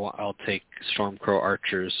 I'll take Stormcrow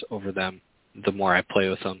Archers over them the more I play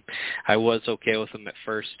with them. I was okay with them at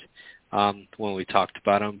first when we talked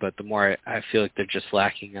about them, but the more I feel like they're just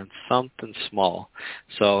lacking on something small.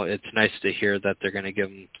 So it's nice to hear that they're going to give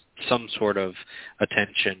them some sort of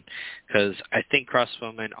attention, because I think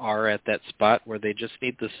crossbowmen are at that spot where they just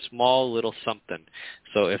need the small little something.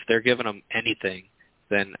 So if they're giving them anything,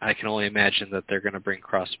 then I can only imagine that they're going to bring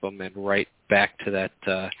crossbowmen right back to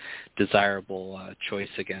that desirable choice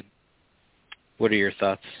again. What are your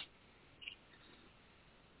thoughts?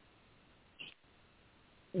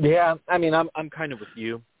 Yeah, I mean, I'm kind of with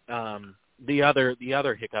you. The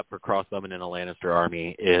other hiccup for crossbowmen in a Lannister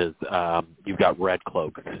army is you've got Red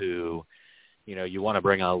Cloaks who, you want to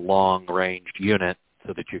bring a long-ranged unit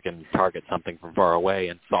so that you can target something from far away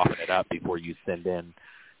and soften it up before you send in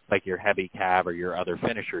like your heavy cav or your other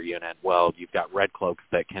finisher unit. Well, you've got Red Cloaks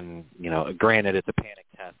that can, granted it's a panic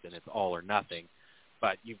test and it's all or nothing,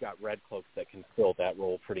 but you've got Red Cloaks that can fill that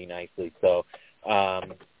role pretty nicely. So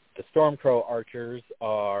the Stormcrow Archers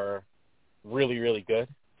are really, really good,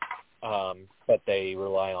 but they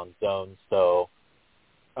rely on zones. So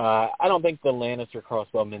I don't think the Lannister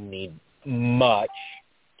crossbowmen need much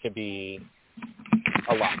to be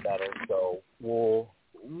a lot better. So we'll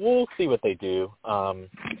see what they do.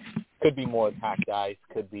 Could be more attack dice,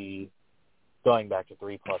 could be going back to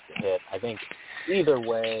 3+ to hit. I think either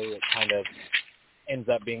way it kind of ends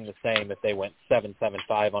up being the same if they went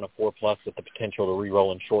 7/7/5 on a 4+ with the potential to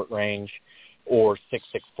reroll in short range, or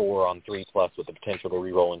 6/6/4 on 3+ with the potential to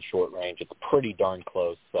reroll in short range. It's pretty darn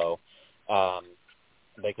close, so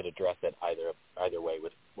they could address it either way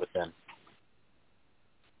with them.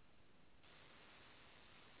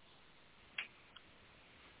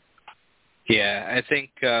 Yeah, I think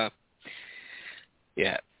they're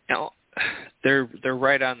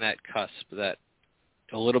right on that cusp that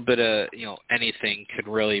a little bit of anything could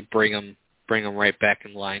really bring them right back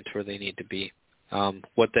in line to where they need to be.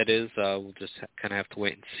 What that is, we'll just kind of have to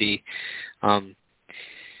wait and see.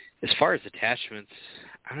 As far as attachments,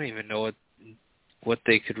 I don't even know what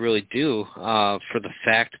they could really do for the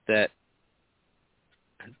fact that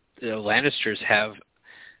the Lannisters have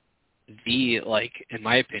in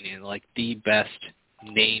my opinion, the best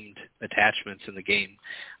named attachments in the game.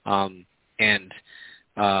 And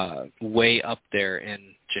way up there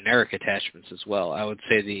in generic attachments as well. I would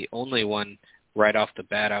say the only one right off the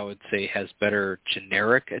bat I would say has better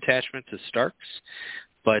generic attachments is Starks,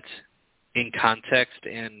 but in context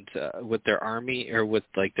and with their army or with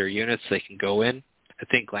like their units they can go in, I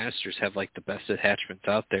think Lannisters have like the best attachments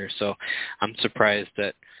out there. So I'm surprised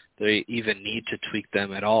that they even need to tweak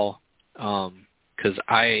them at all. Because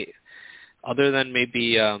other than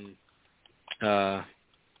maybe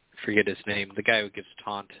forget his name, the guy who gives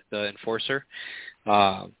taunt, the enforcer.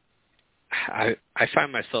 I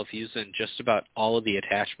find myself using just about all of the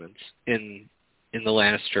attachments in the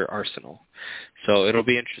Lannister arsenal, so it'll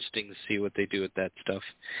be interesting to see what they do with that stuff.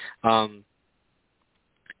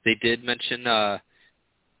 They did mention Knights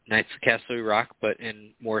of Castle Rock, but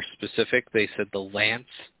in more specific, they said the Lance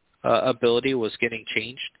ability was getting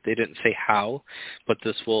changed. They didn't say how, but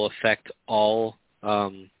this will affect all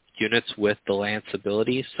units with the Lance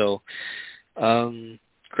ability. So,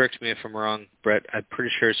 correct me if I'm wrong, Brett. I'm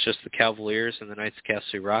pretty sure it's just the Cavaliers and the Knights of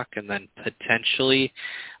Castle Rock, and then potentially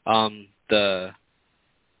the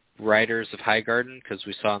Riders of Highgarden, because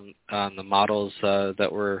we saw on the models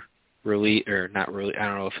that were released, or not really, I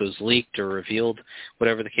don't know if it was leaked or revealed,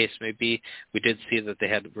 whatever the case may be. We did see that they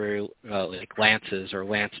had very like lances or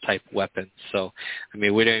lance-type weapons. So, I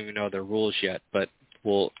mean, we don't even know their rules yet, but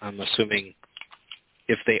I'm assuming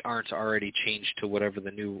if they aren't already changed to whatever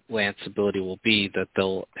the new lance ability will be, that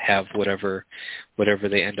they'll have whatever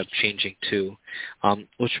they end up changing to,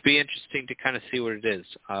 which would be interesting to kind of see what it is.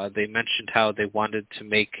 They mentioned how they wanted to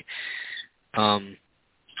make,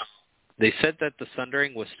 they said that the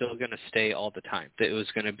Sundering was still going to stay all the time, that it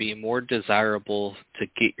was going to be more desirable to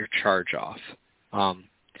get your charge off.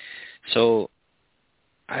 So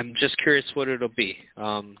I'm just curious what it'll be,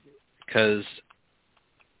 because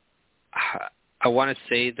I want to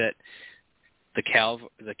say that the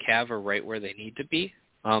Cav are right where they need to be.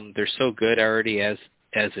 They're so good already as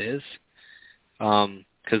is,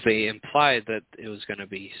 because they implied that it was going to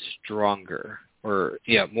be stronger or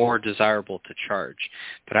more desirable to charge.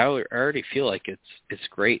 But I already feel like it's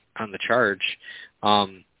great on the charge. I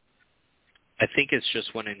think it's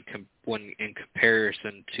just when in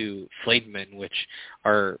comparison to Flademen, which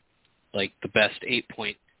are like the best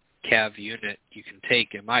 8-point Cav unit you can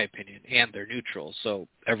take, in my opinion, and they're neutral, so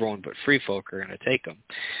everyone but free folk are going to take them.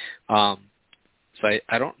 So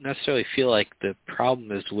I don't necessarily feel like the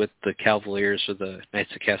problem is with the Cavaliers or the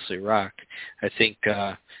Knights of Castle Rock. I think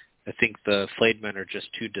the Flademen are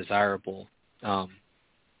just too desirable,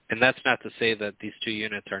 and that's not to say that these two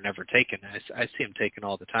units are never taken. I see them taken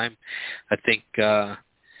all the time. I think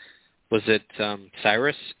was it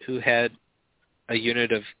Cyrus who had a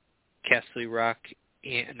unit of Castle Rock,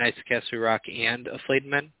 Knights of Castle Rock, and a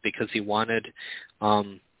Flademan because he wanted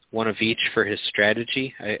one of each for his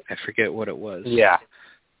strategy. I forget what it was. Yeah,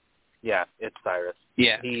 it's Cyrus.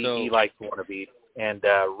 Yeah, he likes one of each, and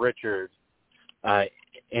Richard,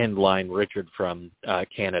 Richard from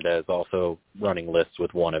Canada is also running lists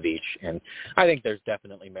with one of each, and I think there's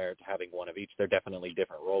definitely merit to having one of each. They're definitely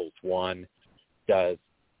different roles. One does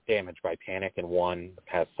damage by panic, and one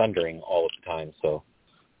has Sundering all of the time. So.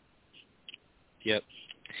 Yep.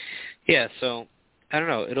 Yeah, so I don't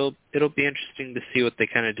know. It'll be interesting to see what they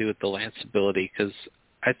kind of do with the Lance ability, because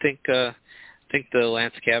I think the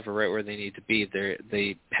Lance Cav are right where they need to be.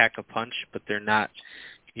 They pack a punch, but they're not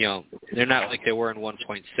like they were in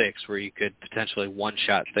 1.6 where you could potentially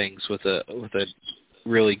one-shot things with a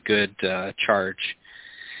really good charge.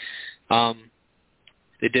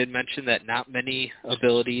 They did mention that not many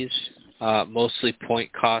abilities, mostly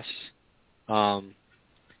point costs.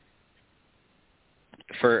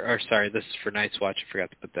 This is for Night's Watch. I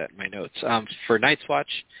forgot to put that in my notes. For Night's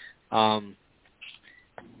Watch,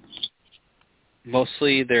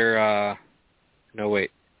 mostly they're no,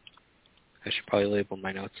 wait. I should probably label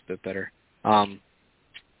my notes a bit better.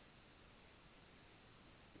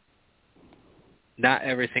 Not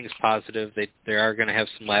everything's positive. They are going to have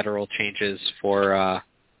some lateral changes for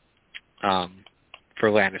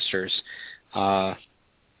Lannisters.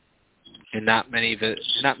 And not many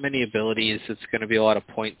abilities. It's going to be a lot of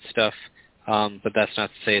point stuff, but that's not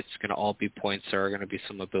to say it's going to all be points. There are going to be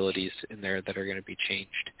some abilities in there that are going to be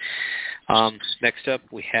changed. Next up,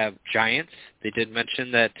 we have Giants. They did mention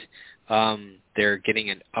that they're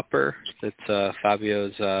getting an upper. That's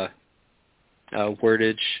Fabio's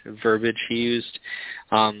verbiage he used.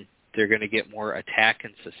 They're going to get more attack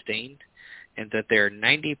and sustain, and that they're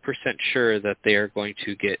 90% sure that they are going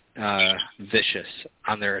to get vicious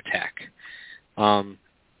on their attack.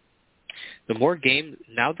 The more game,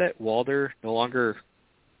 now that Walder no longer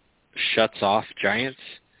shuts off Giants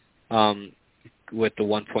with the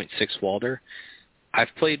 1.6 Walder, I've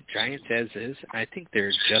played Giants as is, and I think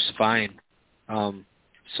they're just fine.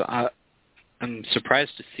 So I'm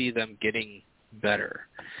surprised to see them getting better,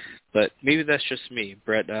 but maybe that's just me.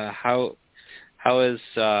 Brett, how has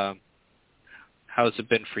it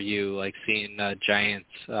been for you? Like seeing Giants,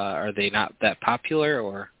 are they not that popular,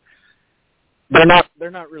 or? They're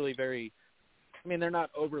not really very. I mean, they're not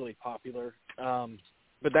overly popular,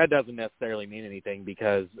 but that doesn't necessarily mean anything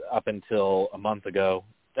because up until a month ago,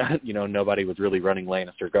 nobody was really running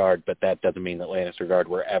Lannister Guard, but that doesn't mean that Lannister Guard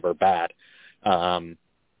were ever bad.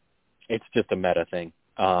 It's just a meta thing.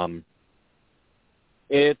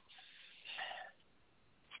 It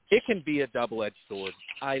can be a double-edged sword.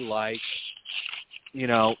 I like,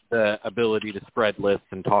 the ability to spread lists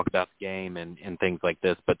and talk about the game and things like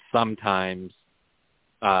this, but sometimes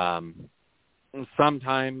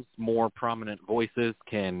more prominent voices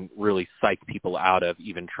can really psych people out of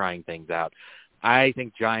even trying things out. I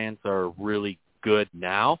think Giants are really good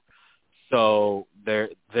now. So they're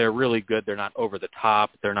really good. They're not over the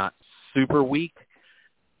top. They're not super weak.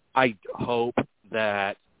 I hope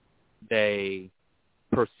that they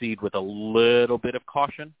proceed with a little bit of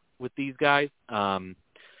caution with these guys,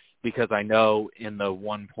 because I know in the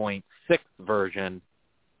 1.6 version,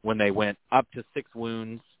 when they went up to 6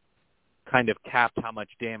 wounds, kind of capped how much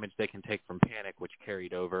damage they can take from panic, which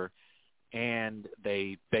carried over, and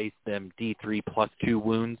they based them D3 plus 2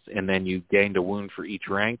 wounds, and then you gained a wound for each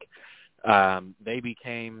rank. They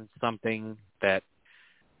became something that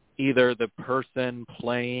either the person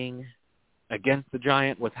playing against the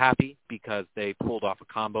Giant was happy because they pulled off a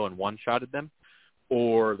combo and one-shotted them,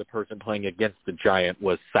 or the person playing against the Giant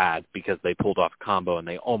was sad because they pulled off a combo and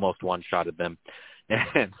they almost one-shotted them,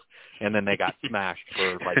 and then they got smashed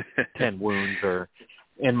for like 10 wounds. Or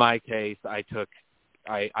in my case, I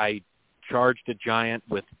charged a Giant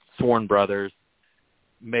with Sworn Brothers,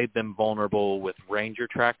 made them vulnerable with Ranger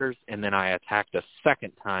trackers, and then I attacked a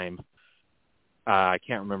second time. I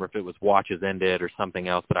can't remember if it was Watches Ended or something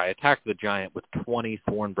else, but I attacked the Giant with 20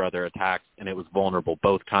 Sworn Brother attacks, and it was vulnerable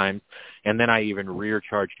both times. And then I even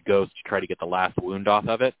rear-charged Ghost to try to get the last wound off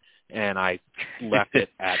of it, and I left it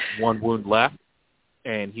at 1 wound left,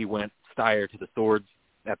 and he went Styre to the swords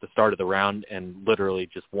at the start of the round and literally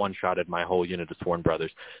just one-shotted my whole unit of Sworn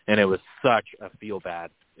Brothers. And it was such a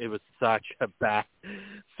feel-bad. It was such a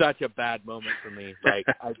bad moment for me. Like,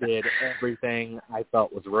 I did everything I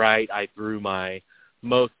felt was right. I threw my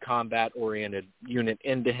most combat-oriented unit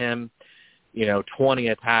into him, 20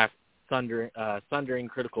 attacks, sundering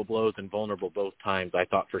critical blows and vulnerable both times. I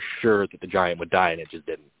thought for sure that the Giant would die, and it just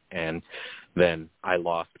didn't. And then I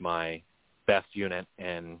lost my best unit,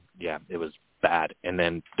 and, yeah, it was bad. And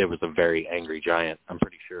then there was a very angry Giant. I'm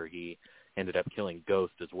pretty sure he ended up killing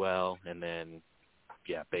Ghost as well, and then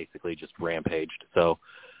basically just rampaged. So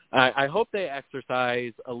I hope they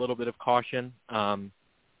exercise a little bit of caution. I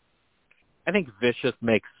think Vicious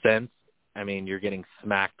makes sense. I mean, you're getting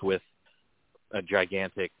smacked with a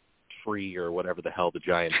gigantic tree or whatever the hell the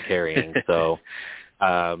Giant's carrying. So,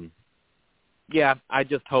 I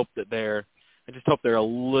just hope that they're a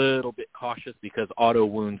little bit cautious, because auto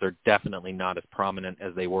wounds are definitely not as prominent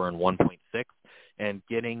as they were in 1.6. And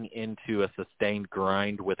getting into a sustained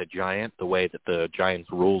grind with a Giant, the way that the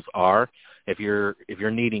Giant's rules are, if you're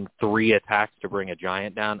needing 3 attacks to bring a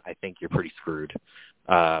Giant down, I think you're pretty screwed.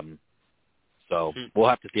 So we'll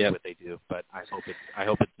have to see what they do, but I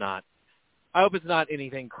hope it's not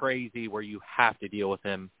anything crazy where you have to deal with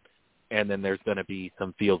him, and then there's going to be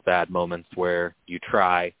some feels bad moments where you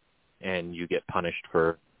try and you get punished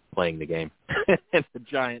for playing the game, and the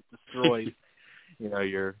Giant destroys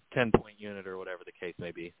your 10-point unit or whatever the case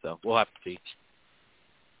may be. So we'll have to see.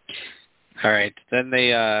 All right. Then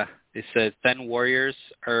they said then Warriors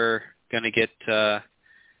are going to get a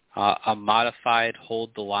modified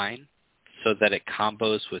Hold the Line so that it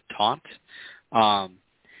combos with Taunt.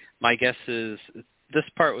 My guess is this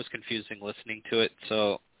part was confusing listening to it,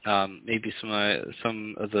 so maybe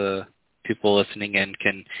some of the people listening in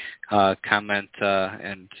can comment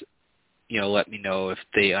and let me know if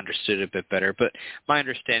they understood it a bit better. But my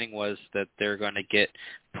understanding was that they're going to get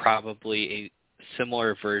probably a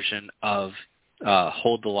similar version of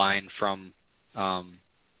Hold the Line from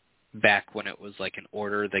back when it was like an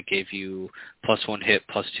order that gave you +1 hit,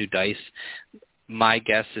 +2 dice. My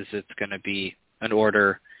guess is it's going to be an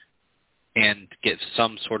order and get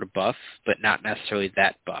some sort of buff, but not necessarily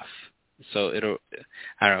that buff. So I don't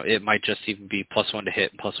know, it might just even be +1 to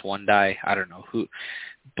hit and +1 die. I don't know who.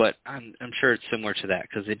 But I'm sure it's similar to that,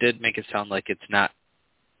 because they did make it sound like it's not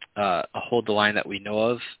a Hold the Line that we know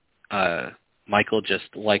of. Michael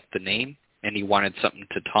just liked the name, and he wanted something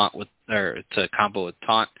to taunt with, or to combo with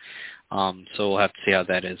Taunt. So we'll have to see how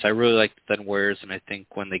that is. I really like the Thin Warriors, and I think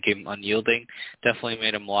when they gave them Unyielding, definitely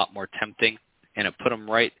made them a lot more tempting, and it put them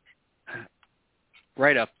right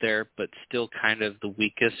up there, but still kind of the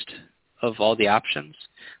weakest of all the options.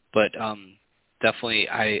 But definitely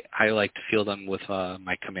I like to field them with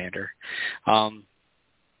my commander.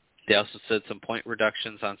 They also said some point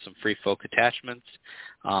reductions on some free folk attachments.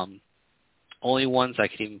 Only ones I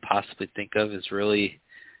could even possibly think of is really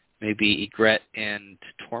maybe Egret and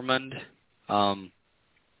Tormund. And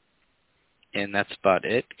that's about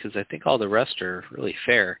it, because I think all the rest are really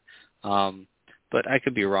fair. But I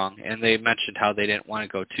could be wrong. And they mentioned how they didn't want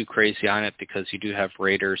to go too crazy on it because you do have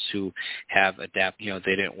raiders who have adapt.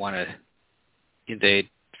 They didn't want to. They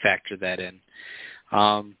factor that in.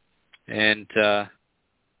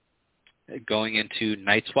 Going into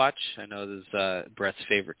Night's Watch, I know this is Brett's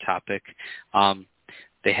favorite topic.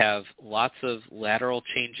 They have lots of lateral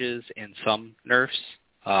changes and some nerfs.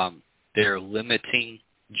 They're limiting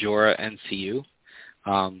Jorah NCU.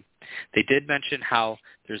 They did mention how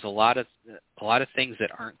there's a lot of things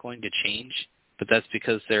that aren't going to change, but that's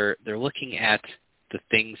because they're looking at the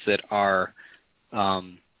things that are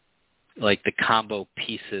like the combo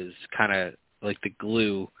pieces, kind of like the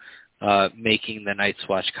glue, making the Night's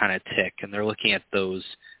Watch kind of tick, and they're looking at those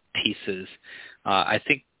pieces. I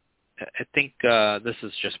think this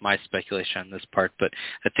is just my speculation on this part, but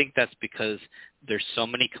I think that's because there's so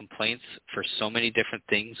many complaints for so many different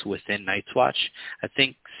things within Night's Watch. I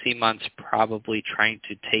think CMON's probably trying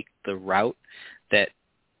to take the route that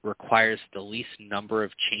requires the least number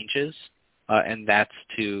of changes, and that's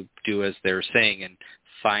to do as they were saying and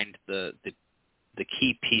find the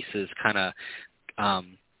key pieces, kind of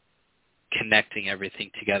connecting everything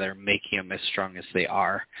together, making them as strong as they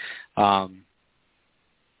are. And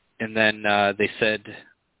then they said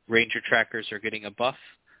Ranger trackers are getting a buff,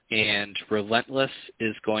 and Relentless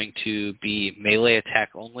is going to be melee attack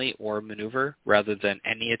only or maneuver rather than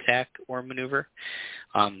any attack or maneuver.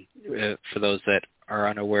 For those that are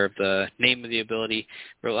unaware of the name of the ability,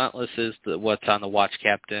 Relentless is what's on the Watch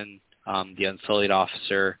Captain, the Unsullied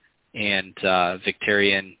Officer, and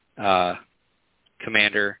Victorian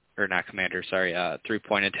Commander, or not Commander, sorry,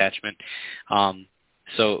 3-point attachment.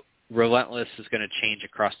 So Relentless is going to change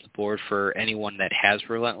across the board for anyone that has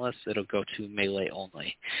Relentless. It'll go to melee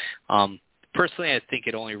only. Personally, I think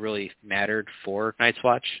it only really mattered for Night's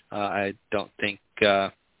Watch. I don't think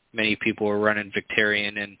many people were running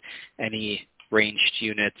Victorian and any ranged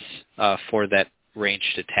units for that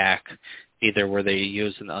ranged attack, either were they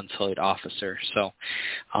using the Unsullied Officer. So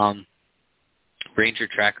Ranger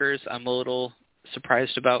trackers, I'm a little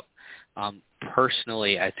surprised about.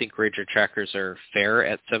 Personally, I think Ranger trackers are fair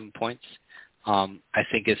at 7 points. I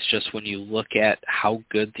think it's just when you look at how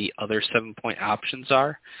good the other 7-point options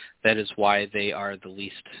are, that is why they are the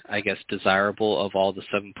least, I guess, desirable of all the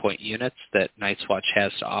 7-point units that Night's Watch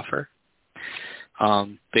has to offer.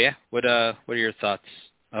 But yeah, what are your thoughts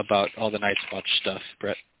about all the Night's Watch stuff,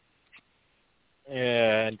 Brett?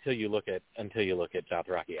 Yeah, until you look at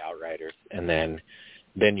Dothraki Outriders, and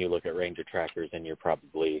then you look at Ranger trackers, and you're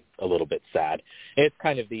probably a little bit sad. It's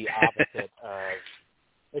kind of the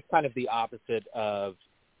opposite of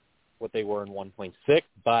what they were in 1.6,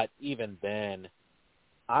 but even then,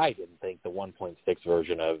 I didn't think the 1.6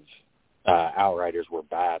 version of Outriders were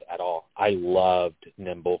bad at all. I loved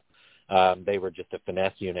Nimble. They were just a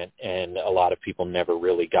finesse unit, and a lot of people never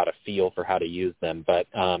really got a feel for how to use them, but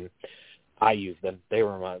I used them. They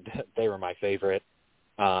were my favorite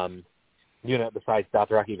unit besides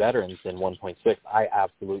Dothraki Veterans in 1.6. I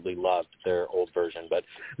absolutely loved their old version. But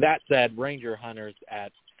that said, Ranger Hunters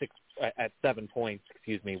at 7 points,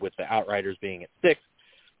 with the Outriders being at 6,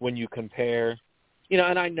 when you compare,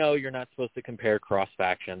 and I know you're not supposed to compare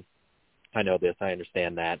cross-faction. I know this. I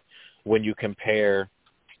understand that. When you compare,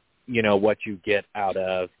 what you get out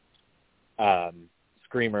of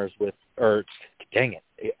Screamers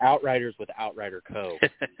Outriders with Outrider Co.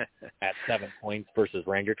 at 7 points versus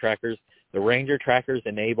Ranger Trackers. The Ranger Trackers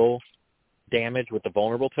enable damage with the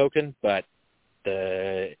vulnerable token, but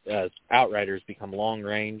the Outriders become long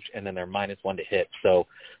range, and then they're -1 to hit. So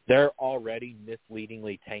they're already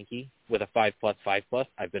misleadingly tanky with a 5+5+.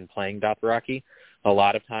 I've been playing Dothraki. A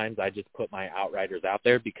lot of times I just put my Outriders out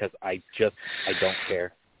there because I don't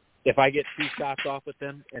care. If I get 2 shots off with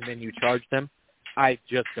them and then you charge them, I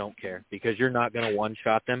just don't care, because you're not going to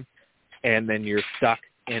one-shot them, and then you're stuck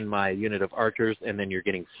in my unit of archers, and then you're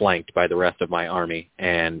getting flanked by the rest of my army.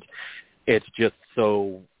 And it's just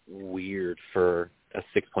so weird for a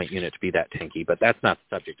 6-point unit to be that tanky, but that's not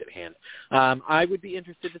the subject at hand. I would be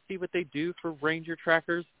interested to see what they do for Ranger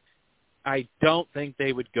trackers. I don't think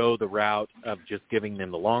they would go the route of just giving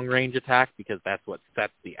them the long-range attack because that's what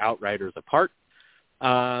sets the Outriders apart.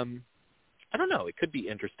 I don't know. It could be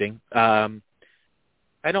interesting.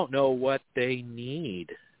 I don't know what they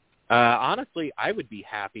need. Honestly, I would be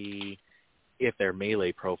happy if their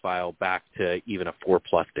melee profile back to even a 4+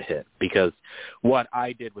 to hit, because what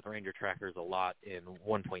I did with Ranger Trackers a lot in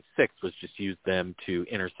 1.6 was just use them to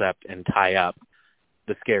intercept and tie up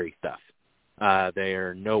the scary stuff. They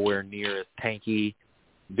are nowhere near as tanky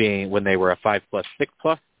being when they were a 5+,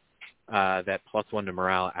 6+. That +1 to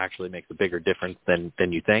morale actually makes a bigger difference than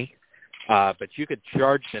you think. But you could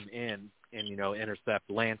charge them in and, intercept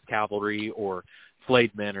Lance Cavalry or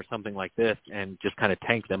Flayed Men or something like this and just kind of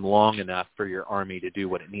tank them long enough for your army to do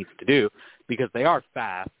what it needs to do, because they are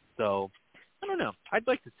fast. So, I don't know. I'd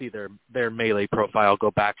like to see their melee profile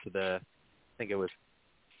go back to I think it was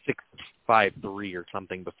 6.53 or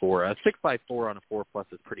something before. 6.54 on a 4+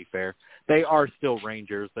 is pretty fair. They are still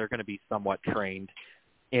Rangers. They're going to be somewhat trained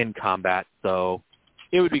in combat, so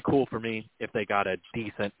it would be cool for me if they got a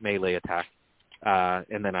decent melee attack,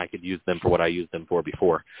 and then I could use them for what I used them for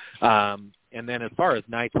before. And then as far as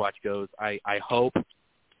Night's Watch goes, I hope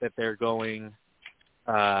that they're going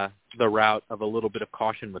the route of a little bit of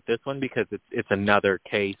caution with this one, because it's another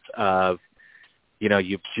case of,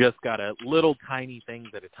 you've just got a little tiny things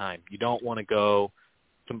at a time. You don't want to go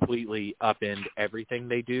completely upend everything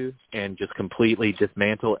they do and just completely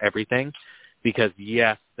dismantle everything, because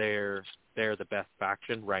yes, they're the best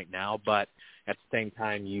faction right now, but at the same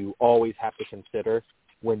time, you always have to consider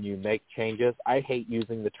when you make changes. I hate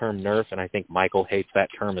using the term nerf, and I think Michael hates that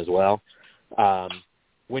term as well.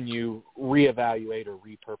 When you reevaluate or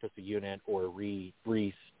repurpose a unit or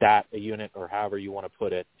restat a unit, or however you want to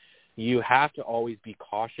put it, you have to always be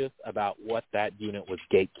cautious about what that unit was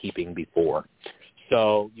gatekeeping before.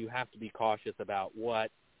 So you have to be cautious about what,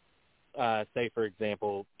 say, for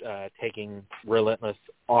example, taking Relentless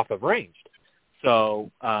off of ranged. So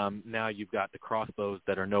now you've got the crossbows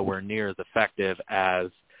that are nowhere near as effective as,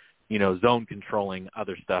 zone controlling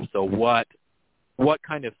other stuff. So what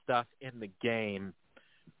kind of stuff in the game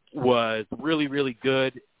was really, really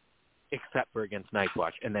good, except for against Night's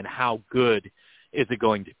Watch? And then how good is it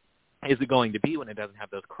going to be when it doesn't have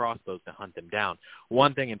those crossbows to hunt them down?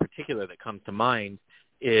 One thing in particular that comes to mind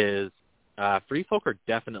is Free Folk are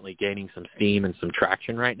definitely gaining some steam and some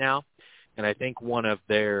traction right now. And I think one of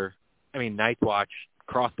Night's Watch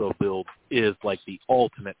crossbow build is like the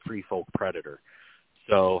ultimate Free Folk predator.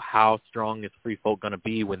 So how strong is Free Folk going to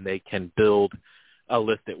be when they can build a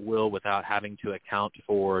list at will without having to account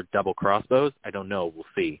for double crossbows? I don't know. We'll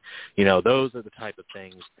see. Those are the type of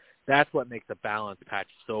things. That's what makes a balance patch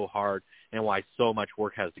so hard, and why so much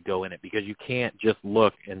work has to go in it, because you can't just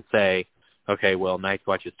look and say, okay, well, Night's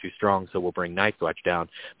Watch is too strong, so we'll bring Night's Watch down,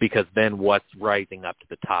 because then what's rising up to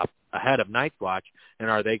the top ahead of Night's Watch, and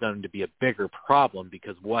are they going to be a bigger problem?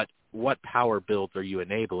 Because what power builds are you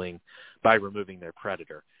enabling by removing their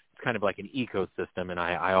predator? It's kind of like an ecosystem, and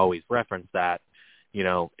I always reference that.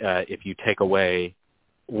 If you take away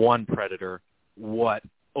one predator, what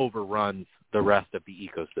overruns the rest of the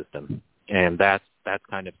ecosystem? And that's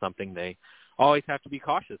kind of something they always have to be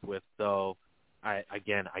cautious with. So I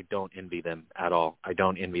don't envy them at all. I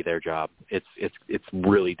don't envy their job. It's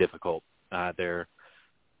really difficult. They're,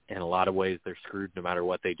 in a lot of ways, they're screwed no matter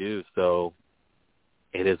what they do. So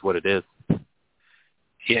it is what it is.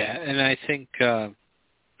 Yeah, and I think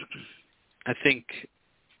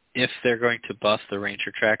if they're going to buff the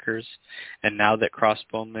Ranger Trackers, and now that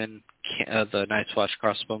crossbowmen, the Night's Watch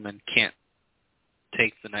crossbowmen can't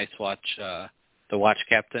take the Night's Watch, the Watch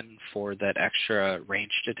Captain for that extra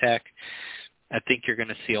ranged attack, I think you're going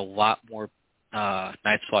to see a lot more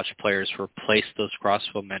Night's Watch players replace those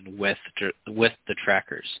crossbowmen with the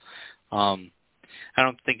trackers. I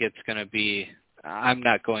don't think it's going to be. I'm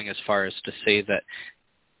not going as far as to say that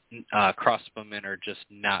crossbowmen are just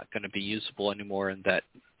not going to be usable anymore, and that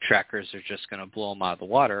trackers are just going to blow them out of the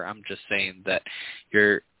water. I'm just saying that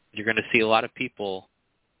you're going to see a lot of people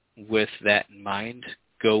with that in mind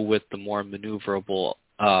go with the more maneuverable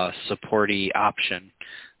supporty option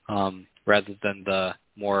rather than the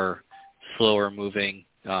more slower moving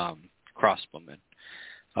crossbowmen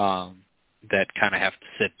that kind of have to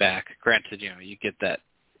sit back. Granted, you get that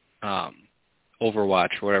Overwatch,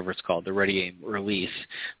 or whatever it's called, the ready aim release,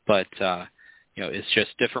 but it's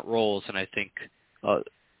just different roles, and I think a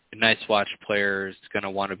Night's Watch player is going to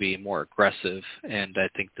want to be more aggressive, and I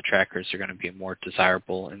think the trackers are going to be more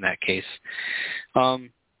desirable in that case. All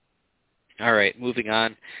right, moving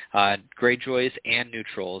on. Greyjoys and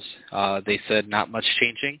neutrals. They said not much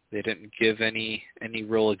changing. They didn't give any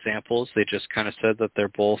real examples. They just kind of said that they're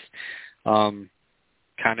both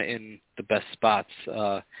kind of in the best spots.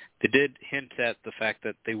 They did hint at the fact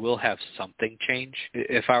that they will have something change.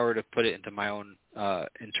 If I were to put it into my own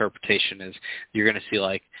interpretation, is you're going to see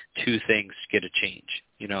like two things get a change.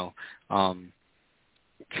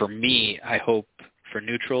 For me, I hope for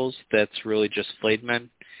neutrals that's really just flayed men.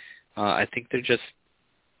 I think they're just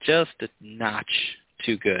a notch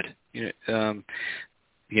too good. Because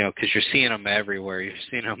you're seeing them everywhere. You're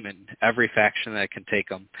seeing them in every faction that can take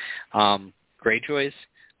them. Greyjoys,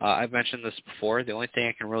 I've mentioned this before. The only thing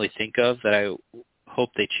I can really think of that I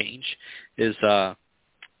hope they change is the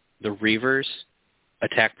Reavers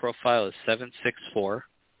attack profile is 764.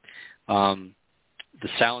 The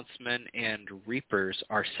Silencemen and Reapers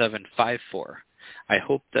are 754. I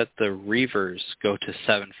hope that the Reavers go to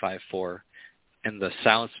 754 and the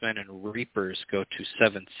Silencemen and Reapers go to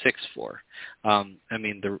 764.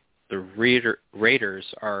 The Raiders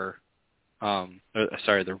are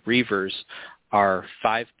the Reavers are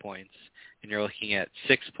 5 points, and you're looking at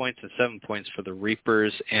 6 points and 7 points for the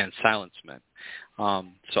Reapers and Silencemen.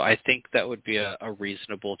 So I think that would be a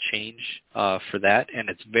reasonable change for that, and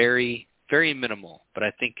it's very, very minimal, but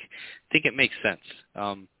I think it makes sense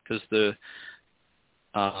because the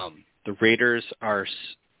Raiders are,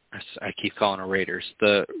 I keep calling them Raiders,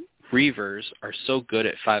 the Reavers are so good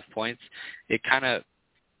at 5 points, it kind of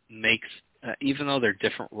makes, even though they're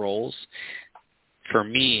different roles, for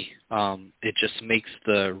me, it just makes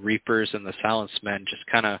the Reapers and the Silencemen just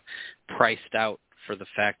kind of priced out for the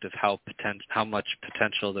fact of how much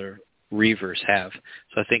potential the Reavers have.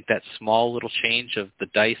 So I think that small little change of the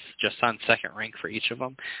dice just on second rank for each of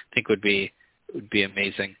them, I think would be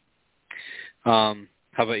amazing. How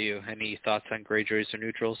about you? Any thoughts on Greyjoys or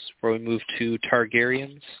neutrals before we move to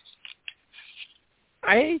Targaryens?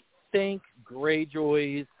 I think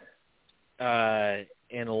Greyjoys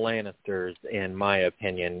and Lannisters, in my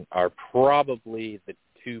opinion, are probably the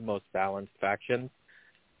two most balanced factions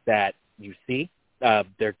that you see.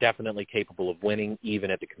 They're definitely capable of winning,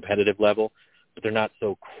 even at the competitive level, but they're not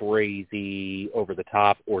so crazy over the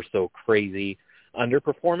top or so crazy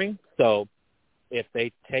underperforming. So if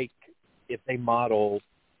they model,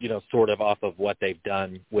 sort of off of what they've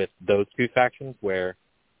done with those two factions, where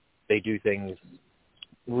they do things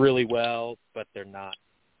really well, but they're not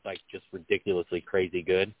like just ridiculously crazy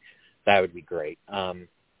good, that would be great. I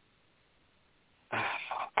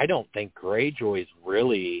don't think Greyjoys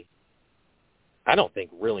really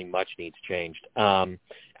much needs changed.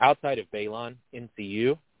 Outside of Balon in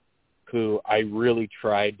CU, who I really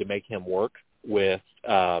tried to make him work with,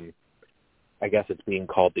 I guess it's being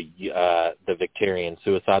called the Victarion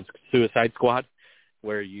Suicide Squad,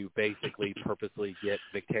 where you basically purposely get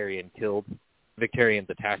Victarion's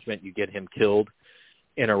attachment, you get him killed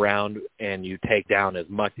in a round, and you take down as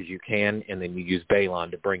much as you can, and then you use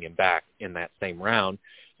Balon to bring him back in that same round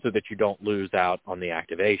so that you don't lose out on the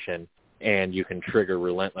activation, and you can trigger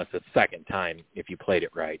Relentless a second time if you played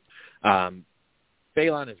it right.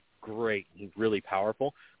 Balon is great. He's really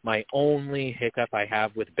powerful. My only hiccup I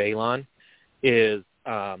have with Balon is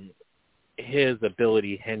his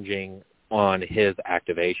ability hinging on his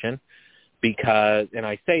activation, and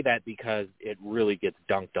I say that because it really gets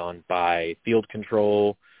dunked on by field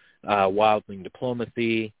control, wildling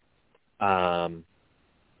diplomacy, and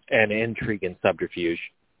intrigue and subterfuge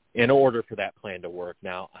in order for that plan to work.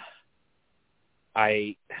 Now,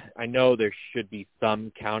 I know there should be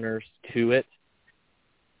some counters to it,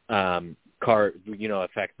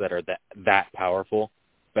 effects that are that powerful,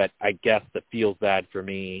 but I guess the feels bad for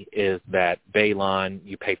me is that Balon,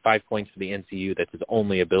 you pay 5 points for the NCU, that's his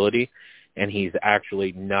only ability, and he's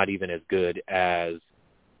actually not even as good as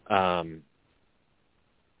the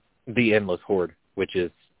Endless Horde, which is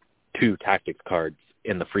 2 tactics cards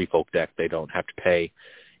in the Free Folk deck they don't have to pay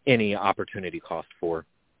any opportunity cost for.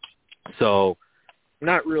 So I'm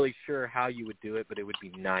not really sure how you would do it, but it would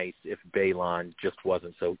be nice if Balon just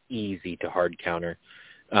wasn't so easy to hard counter.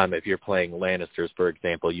 If you're playing Lannisters, for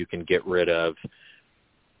example, you can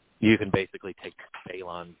basically take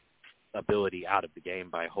Balon's ability out of the game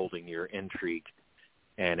by holding your intrigue.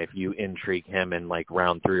 And if you intrigue him in like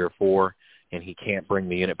round 3 or 4 and he can't bring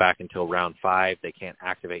the unit back until round 5, they can't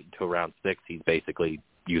activate until round 6, he's basically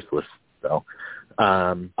useless. So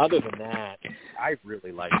other than that, I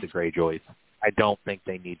really like the Greyjoys. I don't think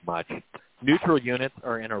they need much. Neutral units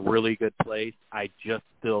are in a really good place. I just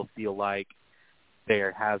still feel like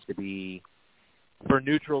there has to be, for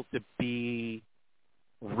neutrals to be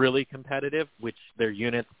really competitive, which their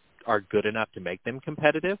units are good enough to make them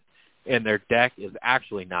competitive, and their deck is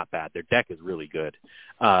actually not bad. Their deck is really good.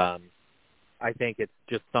 I think it's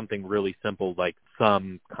just something really simple, like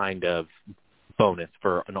some kind of bonus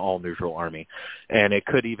for an all-neutral army. And it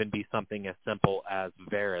could even be something as simple as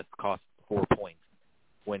Varys costs 4 points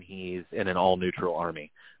when he's in an all-neutral army.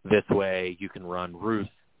 This way you can run Roose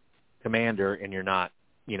Commander, and you're not,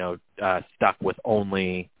 stuck with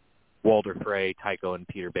only Walder Frey, Tycho, and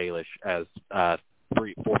Peter Baelish as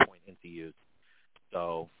 4-point NCUs.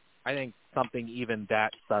 So I think something even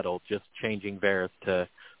that subtle, just changing Varys to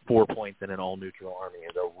 4 points in an all-neutral army,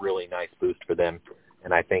 is a really nice boost for them.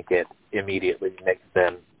 And I think it immediately makes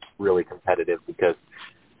them really competitive because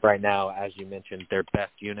right now, as you mentioned, their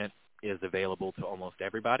best unit is available to almost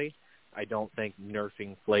everybody. I don't think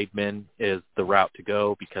nerfing Flayed is the route to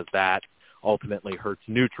go because that ultimately hurts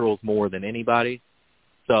neutrals more than anybody.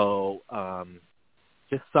 So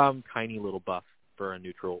just some tiny little buff for a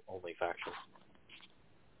neutral-only faction.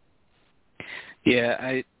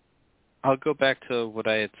 Yeah, I'll go back to what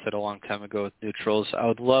I had said a long time ago with neutrals. I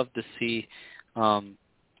would love to see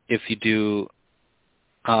if you do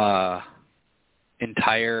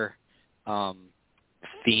entire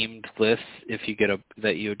themed lists, if you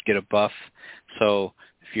that you would get a buff. So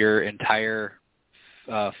if your entire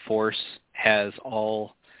force has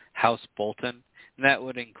all House Bolton, and that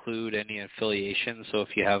would include any affiliation. So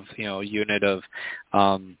if you have a unit of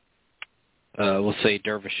we'll say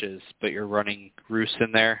dervishes, but you're running Roose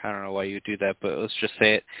in there. I don't know why you would do that, but let's just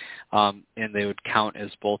say it. And they would count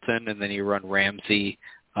as Bolton, and then you run Ramsey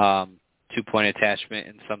 2-point attachment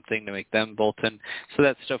and something to make them Bolton. So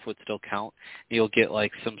that stuff would still count. You'll get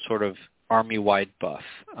like some sort of army-wide buff,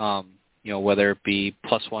 whether it be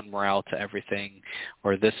 +1 morale to everything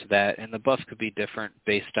or this, that. And the buff could be different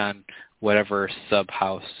based on whatever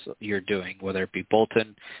sub-house you're doing, whether it be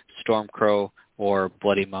Bolton, Stormcrow, or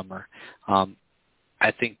Bloody Mummer.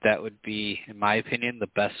 I think that would be, in my opinion, the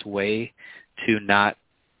best way to not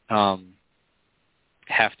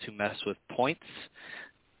have to mess with points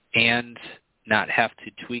and not have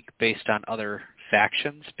to tweak based on other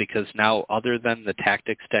factions, because now, other than the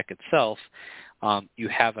tactics deck itself, you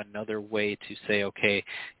have another way to say, okay,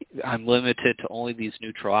 I'm limited to only these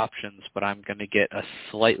neutral options, but I'm going to get a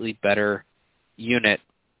slightly better unit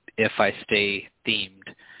if I stay themed.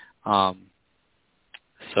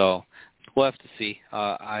 So we'll have to see.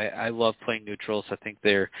 I love playing neutrals. I think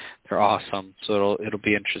they're awesome. So it'll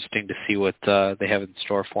be interesting to see what they have in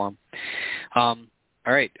store for them.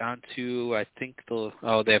 All right, on to, I think,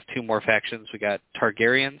 they have 2 more factions. We got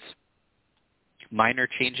Targaryens, minor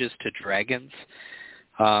changes to dragons.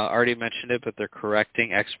 Already mentioned it, but they're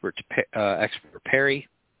correcting expert parry.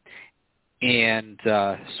 And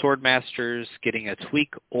Swordmasters getting a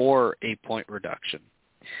tweak or a point reduction.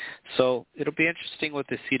 So it'll be interesting what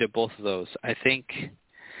they see to both of those. I think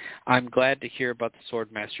I'm glad to hear about the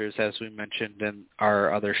Swordmasters, as we mentioned in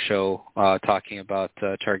our other show talking about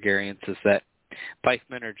Targaryens, is that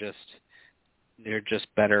pikemen are just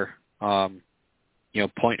better.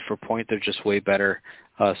 Point for point, they're just way better.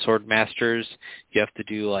 Swordmasters, you have to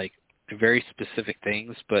do like very specific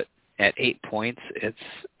things, but at 8 points, it's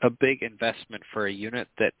a big investment for a unit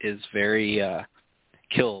that is very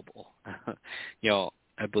killable.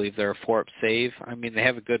 I believe they're a 4-up save. I mean, they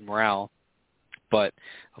have a good morale, but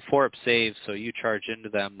a 4-up save, so you charge into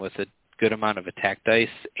them with a good amount of attack dice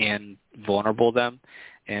and vulnerable them.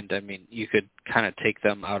 And, I mean, you could kind of take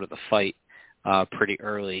them out of the fight pretty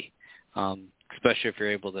early, especially if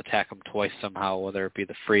you're able to attack them twice somehow, whether it be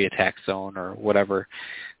the free attack zone or whatever.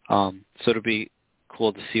 So it'll be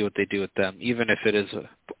cool to see what they do with them, even if it is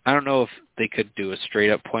I don't know if they could do a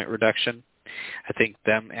straight-up point reduction. I think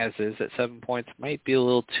them as is at 7 points might be a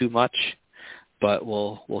little too much, but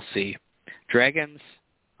we'll see. Dragons,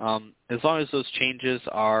 as long as those changes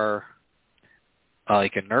are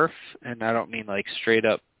like a nerf, and I don't mean like straight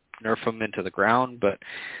up nerf them into the ground, but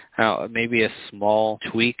maybe a small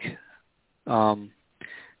tweak, for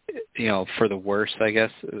the worse, I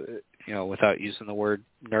guess, without using the word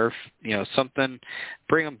nerf, something,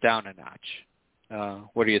 bring them down a notch.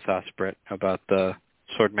 What are your thoughts, Britt, about the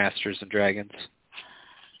Swordmasters and Dragons?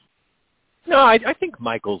 No, I think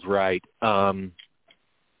Michael's right. The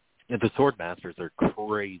Swordmasters are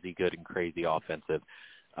crazy good and crazy offensive.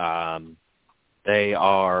 They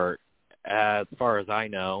are, as far as I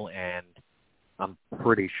know, and I'm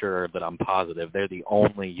pretty sure that I'm positive, they're the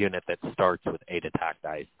only unit that starts with 8 attack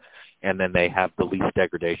dice. And then they have the least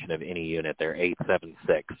degradation of any unit. They're 8, 7,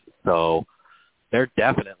 6. So they're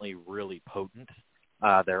definitely really potent.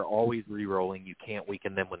 They're always re-rolling. You can't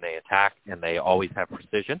weaken them when they attack, and they always have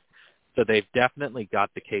precision. So they've definitely got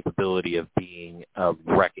the capability of being a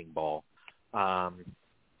wrecking ball.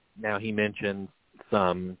 Now he mentioned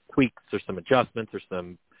some tweaks or some adjustments or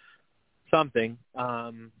something.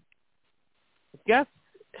 I guess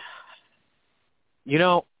You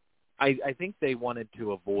know, I think they wanted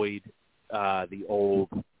to avoid the old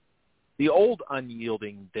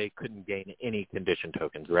unyielding. They couldn't gain any condition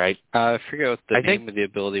tokens, right? I forget what the name of the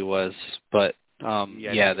ability was, but they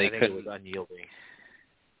couldn't. It was unyielding.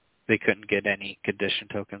 They couldn't get any condition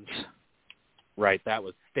tokens. Right, that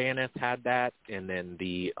was Stannis had that, and then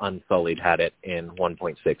the Unsullied had it in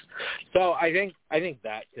 1.6. So I think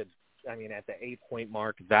that could, I mean, at the 8-point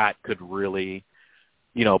mark, that could really,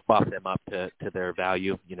 buff them up to their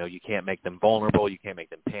value. You can't make them vulnerable, you can't make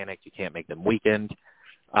them panic, you can't make them weakened.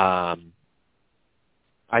 I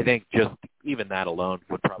think just even that alone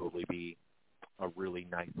would probably be a really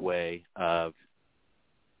nice way of,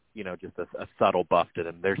 just a subtle buff to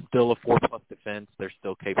them. They're still a 4+ defense. They're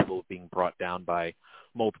still capable of being brought down by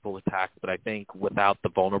multiple attacks. But I think without the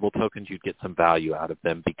vulnerable tokens, you'd get some value out of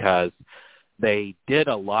them because they did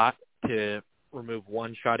a lot to remove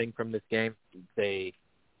one-shotting from this game. They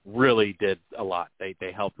really did a lot. They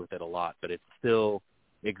helped with it a lot, but it still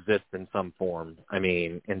exists in some form.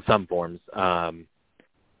 In some forms. Man,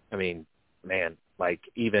 like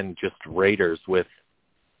even just raiders with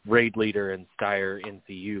Raid Leader and Steyr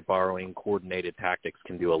NCU borrowing coordinated tactics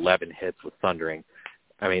can do 11 hits with Thundering.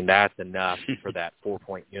 That's enough for that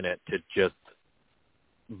 4-point unit to just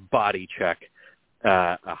body check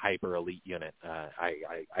a hyper elite unit.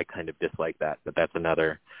 I kind of dislike that, but that's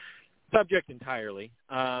another subject entirely.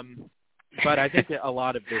 But I think a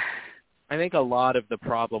lot of the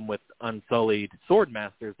problem with Unsullied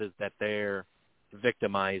Swordmasters is that they're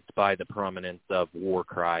victimized by the prominence of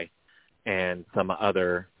Warcry and some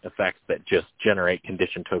other effects that just generate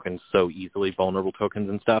condition tokens so easily, vulnerable tokens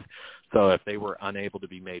and stuff. So if they were unable to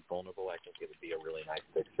be made vulnerable, I think it would be a really nice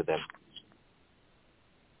fix for them.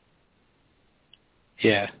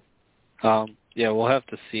 Yeah. We'll have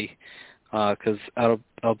to see because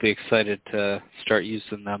I'll be excited to start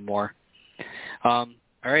using them more. All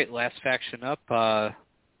right, last faction up,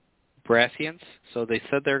 Baratheons. So they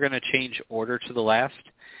said they're going to change order to the last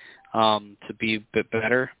to be a bit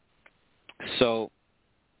better. So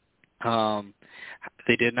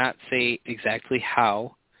they did not say exactly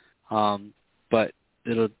how, but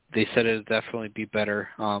they said it'll definitely be better,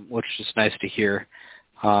 which is nice to hear.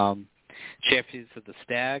 Champions of the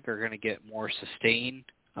Stag are going to get more sustain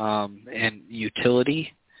and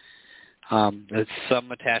utility.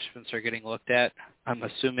 Some attachments are getting looked at. I'm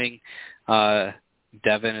assuming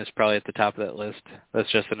Devin is probably at the top of that list.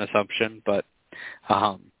 That's just an assumption, but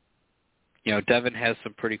Devin has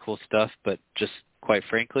some pretty cool stuff, but just quite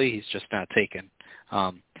frankly, he's just not taken.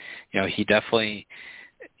 He definitely,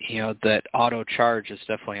 that auto charge is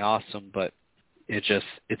definitely awesome, but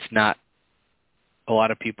it's not, a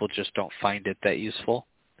lot of people just don't find it that useful.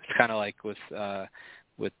 It's kind of like with the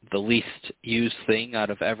least used thing out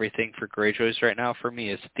of everything for Greyjoys right now for me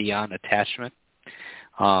is Theon attachment.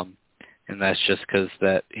 And that's just because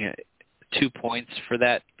that 2 points for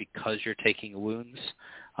that because you're taking wounds.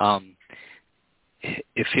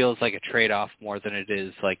 It feels like a trade-off more than it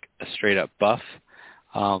is like a straight-up buff.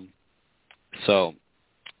 So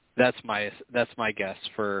that's my guess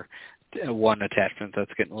for one attachment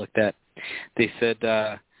that's getting looked at. They said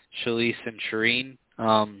Shalice and Shireen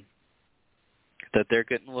that they're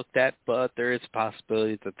getting looked at, but there is a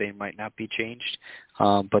possibility that they might not be changed,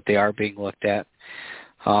 but they are being looked at.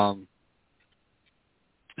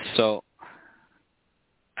 So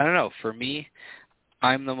I don't know. For me,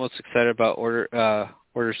 I'm the most excited about the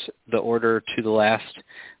order to the last,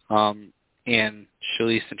 and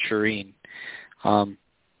Shalice and Shireen.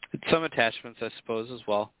 Some attachments, I suppose, as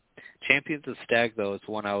well. Champions of Stag, though, is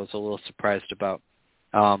one I was a little surprised about.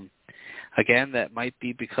 Again, that might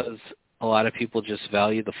be because a lot of people just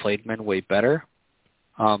value the Flayedmen way better.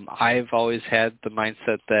 I've always had the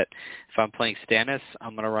mindset that if I'm playing Stannis,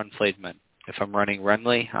 I'm going to run Flayedmen. If I'm running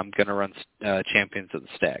Renly, I'm going to run Champions of the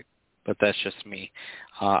Stag. But that's just me.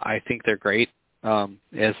 I think they're great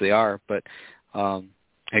as they are, but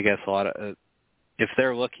I guess a lot of if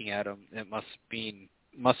they're looking at them, it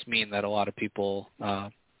must mean that a lot of people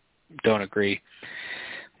don't agree.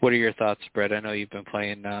 What are your thoughts, Brett? I know you've been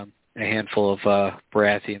playing a handful of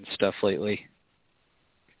Baratheon stuff lately.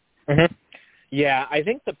 Mm-hmm. Yeah, I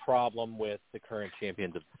think the problem with the current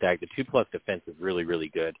Champions of the Stag, the 2+ defense is really, really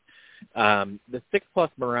good. The 6+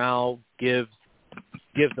 morale gives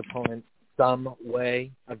opponents some way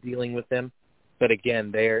of dealing with them, but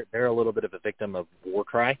again, they're a little bit of a victim of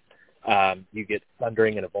Warcry. You get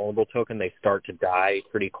Thundering and a vulnerable token, they start to die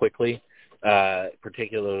pretty quickly,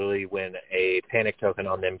 particularly when a panic token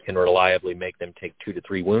on them can reliably make them take 2 to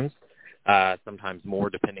 3 wounds, sometimes more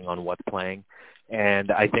depending on what's playing.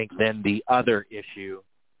 And I think then the other issue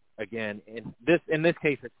again, in this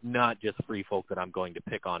case, it's not just Free Folk that I'm going to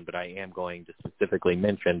pick on, but I am going to specifically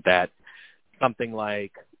mention that something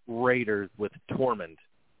like Raiders with Tormund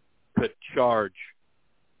could charge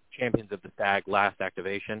Champions of the Stag last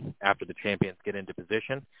activation after the champions get into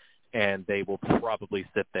position, and they will probably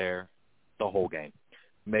sit there the whole game.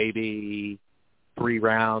 Maybe 3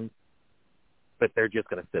 rounds, but they're just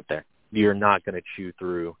going to sit there. You're not going to chew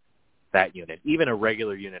through that unit. Even a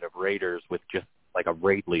regular unit of Raiders with just like a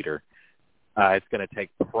raid leader, it's going to take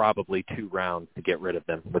probably 2 rounds to get rid of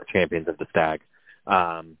them with Champions of the Stag.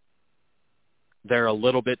 They're a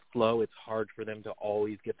little bit slow. It's hard for them to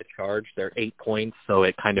always get the charge. They're 8 points, so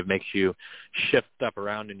it kind of makes you shift stuff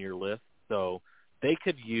around in your list. So they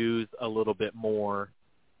could use a little bit more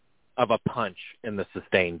of a punch in the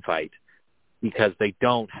sustain fight because they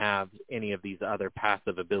don't have any of these other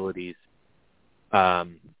passive abilities.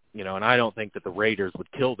 And I don't think that the Raiders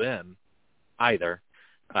would kill them either.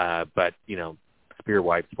 But,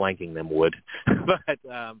 Spearwipe flanking them would. But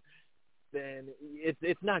then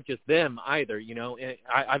it's not just them either.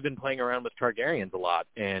 I've been playing around with Targaryens a lot,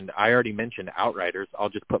 and I already mentioned Outriders. I'll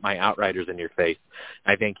just put my Outriders in your face.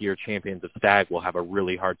 I think your Champions of Stag will have a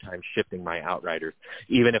really hard time shifting my Outriders.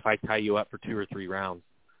 Even if I tie you up for 2 or 3 rounds,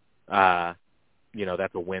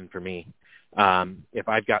 that's a win for me. If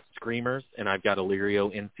I've got Screamers and I've got Illyrio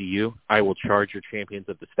NCU, I will charge your Champions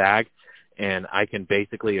of the Stag, and I can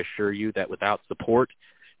basically assure you that without support,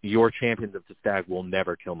 your Champions of the Stag will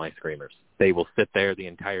never kill my Screamers. They will sit there the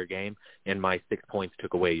entire game, and my 6 points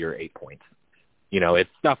took away your 8 points. It's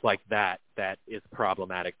stuff like that that is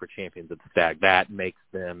problematic for Champions of the Stag. That makes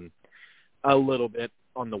them a little bit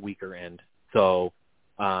on the weaker end. So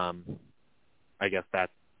I guess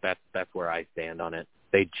that's where I stand on it.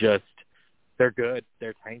 They're good.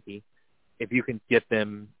 They're tanky. If you can get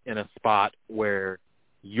them in a spot where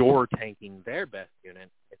you're tanking their best unit,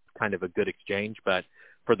 it's kind of a good exchange. But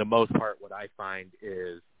for the most part, what I find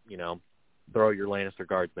is, throw your Lannister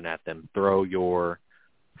Guardsmen at them, throw your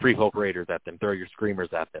Free Folk Raiders at them, throw your Screamers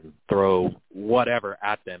at them, throw whatever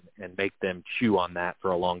at them and make them chew on that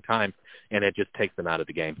for a long time, and it just takes them out of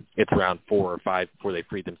the game. It's round 4 or 5 before they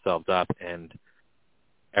free themselves up, and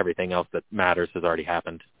everything else that matters has already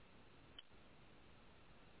happened.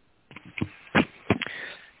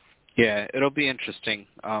 Yeah, it'll be interesting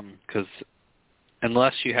because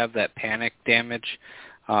unless you have that panic damage,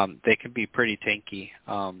 they can be pretty tanky.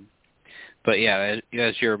 But yeah,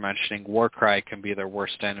 as you were mentioning, Warcry can be their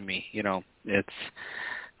worst enemy. It's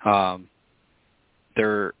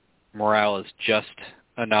their morale is just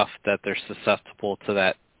enough that they're susceptible to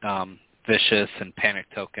that vicious and panic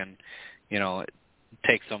token. It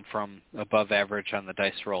takes them from above average on the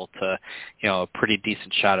dice roll to a pretty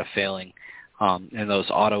decent shot of failing. And those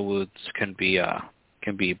auto wounds can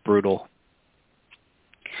be brutal.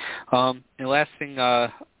 And last thing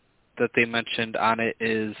that they mentioned on it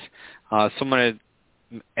is someone had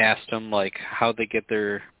asked them how they get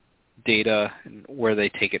their data and where they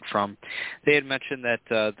take it from. They had mentioned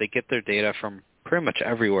that they get their data from pretty much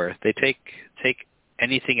everywhere. They take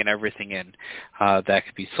anything and everything in. That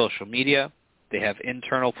could be social media. They have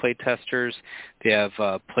internal play testers. They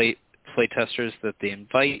have play testers that they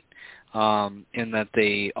invite. And that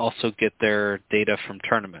they also get their data from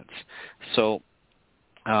tournaments. So,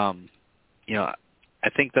 I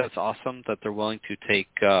think that's awesome that they're willing to take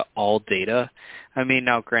all data. I mean,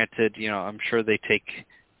 now granted, I'm sure they take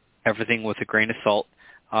everything with a grain of salt,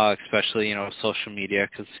 especially, social media,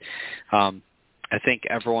 because I think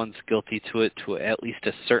everyone's guilty to it to at least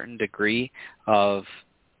a certain degree of,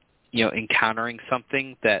 encountering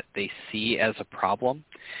something that they see as a problem,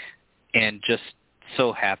 and just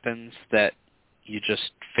so happens that you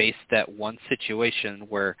just face that one situation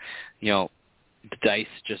where, the dice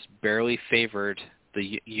just barely favored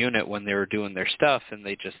the unit when they were doing their stuff, and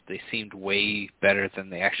they seemed way better than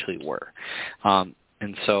they actually were.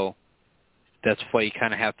 And so that's why you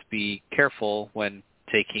kind of have to be careful when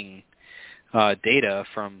taking data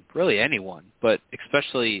from really anyone, but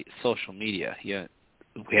especially social media.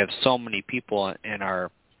 We have so many people on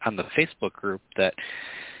the Facebook group that,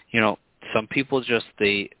 some people just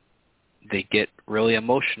they get really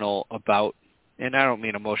emotional about, and I don't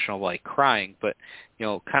mean emotional like crying, but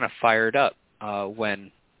kind of fired up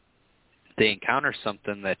when they encounter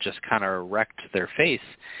something that just kind of wrecked their face.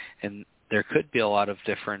 And there could be a lot of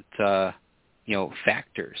different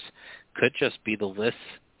factors. Could just be the list.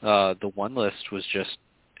 The one list was just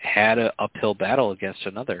had an uphill battle against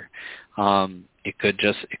another. It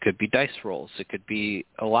could be dice rolls. It could be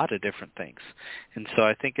a lot of different things. And so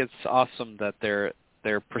I think it's awesome that they're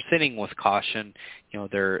proceeding with caution.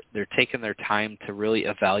 They're taking their time to really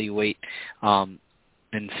evaluate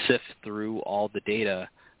sift through all the data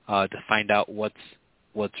to find out what's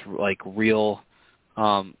like real,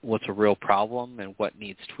 what's a real problem and what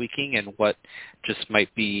needs tweaking and what just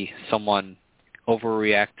might be someone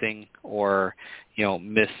overreacting or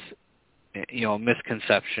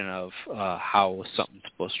misconception of how something's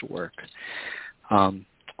supposed to work.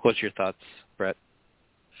 What's your thoughts, Brett?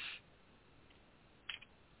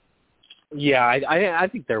 Yeah, I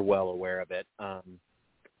think they're well aware of it.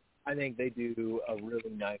 I think they do a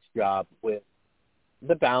really nice job with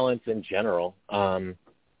the balance in general. And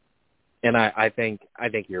I think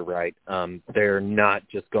you're right. They're not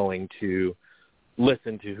just going to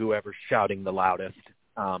listen to whoever's shouting the loudest.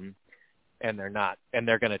 And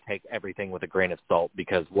they're going to take everything with a grain of salt,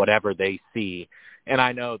 because whatever they see, and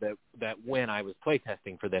I know that when I was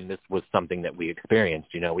playtesting for them, this was something that we experienced.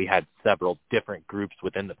 We had several different groups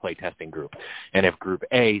within the playtesting group. And if group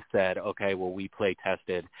A said, okay, well, we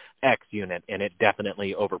playtested X unit and it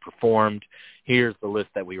definitely overperformed, here's the list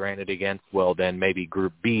that we ran it against, well, then maybe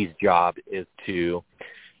group B's job is to,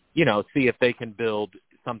 see if they can build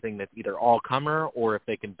something that's either all-comer or if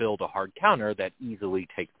they can build a hard counter that easily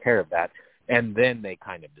takes care of that. And then they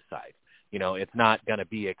kind of decide. It's not going to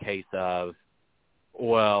be a case of,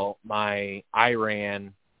 well, I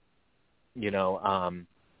ran, an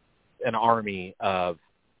army of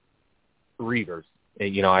Reavers.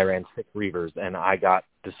 I ran 6 Reavers, and I got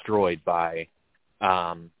destroyed by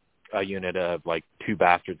a unit of, 2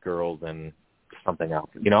 bastard girls and something else.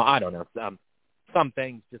 I don't know. Some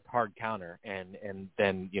things just hard counter, and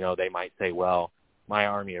then, they might say, well, my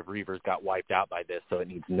army of Reavers got wiped out by this, so it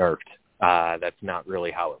needs nerfed. That's not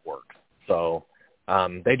really how it works. So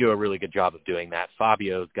they do a really good job of doing that.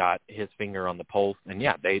 Fabio's got his finger on the pulse, and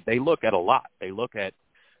yeah, they look at a lot. They look at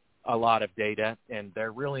a lot of data, and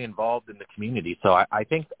they're really involved in the community. So I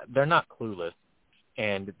think they're not clueless,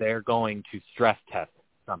 and they're going to stress test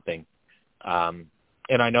something.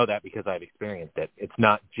 And I know that because I've experienced it. It's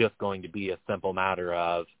not just going to be a simple matter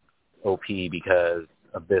of OP because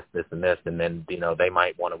of this, and this, and then, they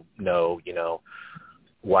might want to know,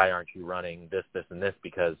 why aren't you running this, and this?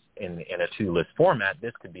 Because in a 2-list format,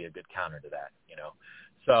 this could be a good counter to that,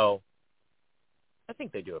 So I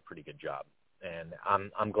think they do a pretty good job, and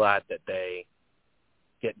I'm glad that they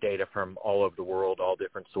get data from all over the world, all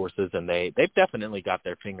different sources, and they've definitely got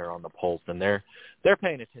their finger on the pulse, and they're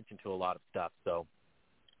paying attention to a lot of stuff. So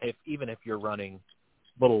even if you're running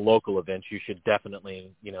little local events, you should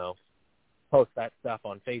definitely post that stuff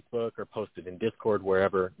on Facebook or post it in Discord,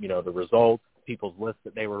 wherever the results, people's lists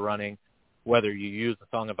that they were running, whether you use the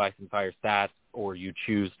Song of Ice and Fire stats or you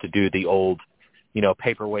choose to do the old,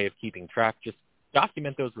 paper way of keeping track, just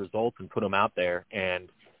document those results and put them out there, and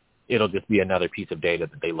it'll just be another piece of data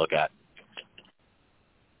that they look at.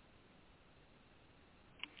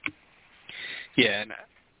 Yeah, and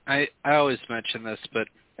I always mention this, but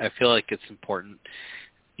I feel like it's important.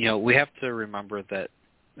 We have to remember that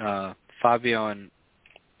Fabio and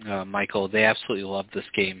Michael, they absolutely love this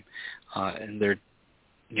game, and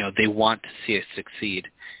they want to see it succeed.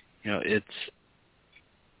 It's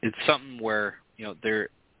something where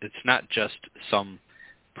it's not just some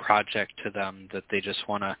project to them that they just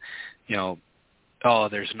want to, oh,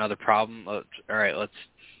 there's another problem. All right, let's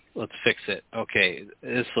fix it. Okay,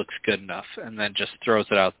 this looks good enough, and then just throws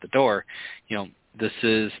it out the door. This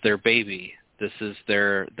is their baby. This is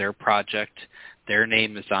their project. Their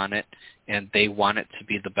name is on it, and they want it to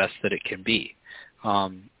be the best that it can be.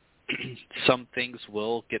 Some things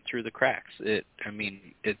will get through the cracks. It's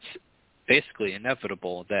basically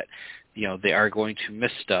inevitable that they are going to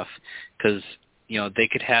miss stuff, because they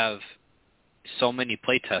could have so many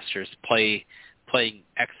playtesters playing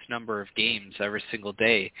X number of games every single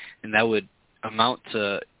day, and that would amount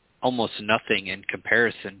to almost nothing in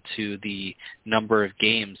comparison to the number of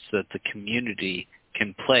games that the community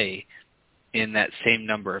can play in that same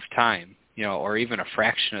number of time, or even a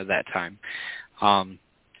fraction of that time.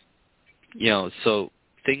 So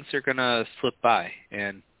things are going to slip by,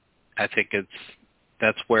 and I think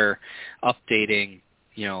that's where updating,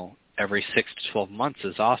 every 6 to 12 months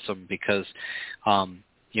is awesome, because,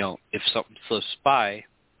 if something slips by,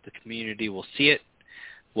 the community will see it.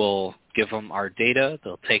 We'll give them our data.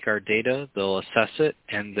 They'll take our data. They'll assess it,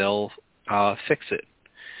 and they'll fix it.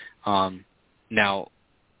 Now,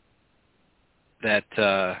 that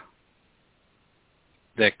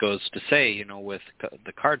goes to say, with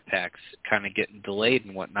the card packs kind of getting delayed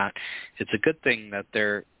and whatnot, it's a good thing that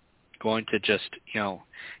they're going to just,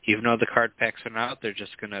 even though the card packs are not out, they're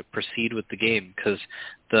just going to proceed with the game, because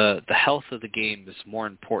the health of the game is more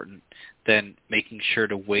important than making sure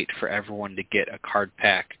to wait for everyone to get a card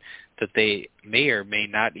pack that they may or may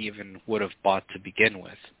not even would have bought to begin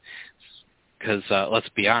with. Because let's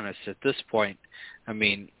be honest, at this point, I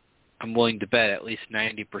mean, I'm willing to bet at least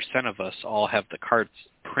 90% of us all have the cards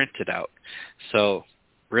printed out. So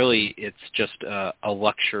really, it's just a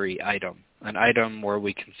luxury item, an item where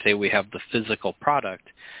we can say we have the physical product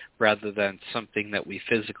rather than something that we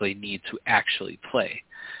physically need to actually play.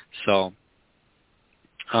 So,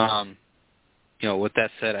 with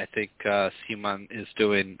that said, I think CMON is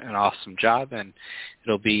doing an awesome job, and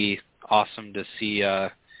it'll be awesome to see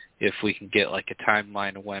if we can get like a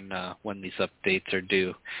timeline of when these updates are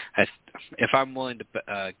due. If I'm willing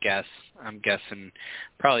to guess, I'm guessing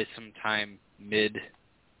probably sometime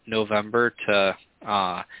mid-November to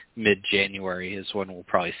mid-January is when we'll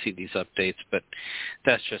probably see these updates. But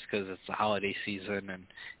that's just because it's the holiday season, and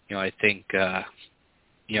I think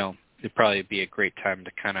it'd probably be a great time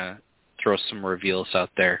to kind of throw some reveals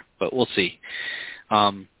out there. But we'll see.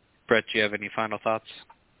 Brett, do you have any final thoughts?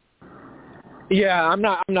 Yeah, I'm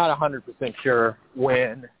not 100% sure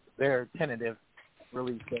when their tentative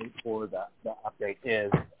release date for the update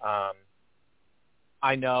is.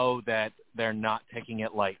 I know that they're not taking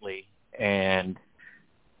it lightly, and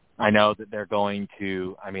I know that they're going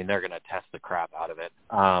to test the crap out of it.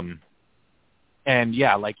 And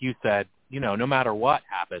yeah, like you said, no matter what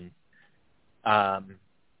happens,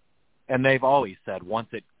 and they've always said once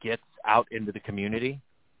it gets out into the community,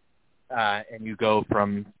 and you go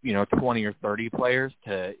from, 20 or 30 players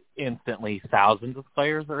to instantly thousands of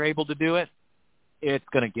players are able to do it, it's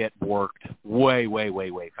going to get worked way, way,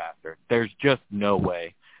 way, way faster. There's just no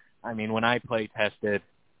way. I mean, when I play tested,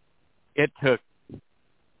 it took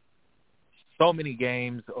so many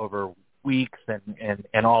games over weeks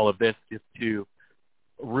and all of this just to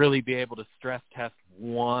really be able to stress test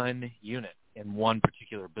one unit in one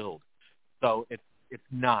particular build. So it's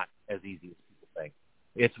not as easy as people think.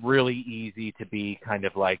 It's really easy to be kind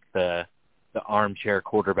of like the armchair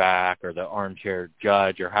quarterback or the armchair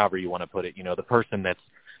judge or however you want to put it, the person that's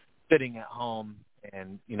sitting at home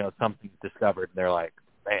and, something's discovered and they're like,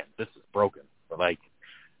 man, this is broken. But like,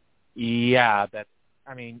 yeah, the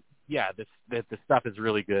stuff is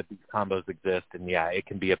really good. These combos exist and yeah, it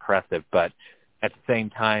can be oppressive, but at the same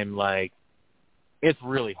time, like, it's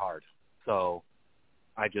really hard. So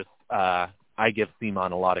I give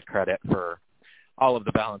CMON a lot of credit for all of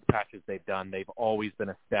the balance patches they've done. They've always been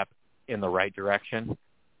a step in the right direction,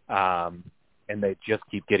 and they just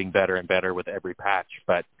keep getting better and better with every patch.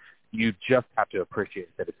 But you just have to appreciate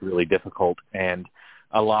that it's really difficult, and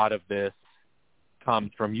a lot of this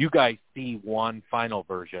comes from you guys see one final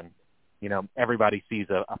version. Everybody sees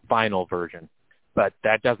a final version, but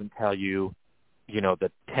that doesn't tell you,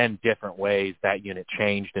 the 10 different ways that unit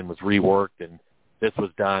changed and was reworked, and this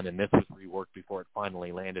was done and this was reworked before it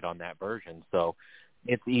finally landed on that version. So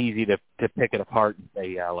it's easy to pick it apart and say,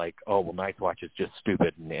 yeah, like, oh, well, Night's Watch is just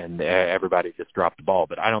stupid and everybody just dropped the ball.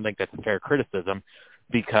 But I don't think that's a fair criticism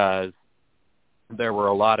because there were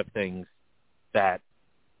a lot of things that,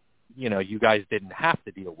 you guys didn't have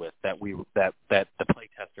to deal with that the play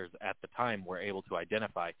testers at the time were able to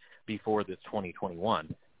identify before this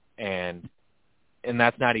 2021. And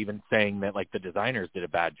that's not even saying that, like, the designers did a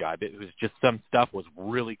bad job. It was just some stuff was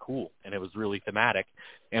really cool, and it was really thematic,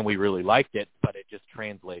 and we really liked it, but it just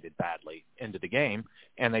translated badly into the game,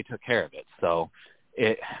 and they took care of it. So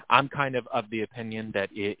I'm kind of the opinion that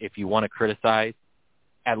if you want to criticize,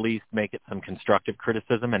 at least make it some constructive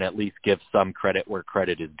criticism and at least give some credit where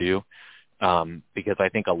credit is due, because I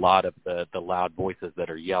think a lot of the loud voices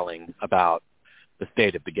that are yelling about the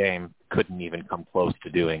state of the game couldn't even come close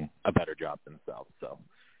to doing a better job themselves. So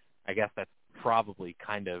I guess that's probably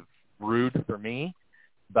kind of rude for me,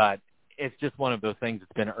 but it's just one of those things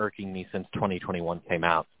that's been irking me since 2021 came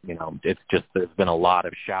out. It's just, there's been a lot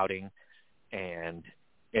of shouting and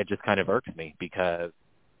it just kind of irks me because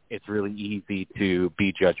it's really easy to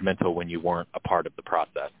be judgmental when you weren't a part of the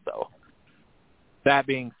process. So that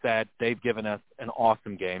being said, they've given us an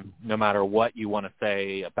awesome game. No matter what you want to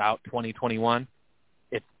say about 2021,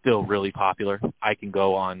 it's still really popular. I can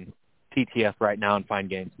go on TTS right now and find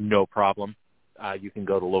games, no problem. You can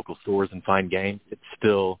go to local stores and find games. It's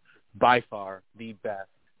still by far the best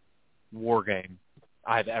war game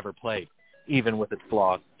I've ever played, even with its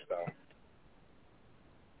flaws. So.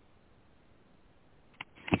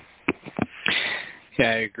 Yeah,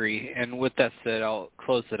 I agree. And with that said, I'll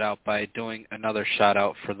close it out by doing another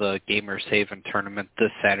shout-out for the Gamers Haven tournament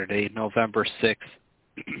this Saturday, November 6th.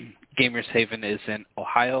 Gamers Haven is in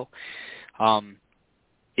Ohio.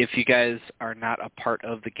 If you guys are not a part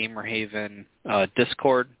of the Gamer Haven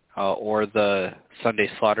Discord or the Sunday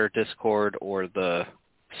Slaughter Discord or the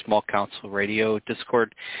Small Council Radio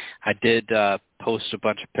Discord. I did post a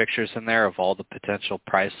bunch of pictures in there of all the potential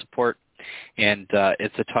prize support, and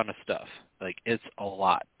it's a ton of stuff. Like, it's a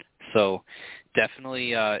lot. So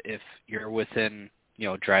definitely if you're within,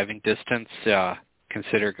 driving distance,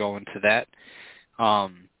 consider going to that.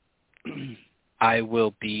 I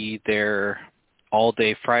will be there all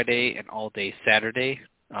day Friday and all day Saturday,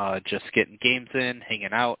 just getting games in,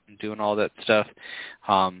 hanging out, and doing all that stuff.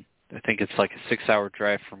 I think it's like a 6-hour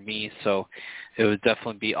drive for me, so it would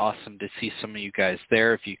definitely be awesome to see some of you guys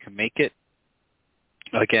there if you can make it.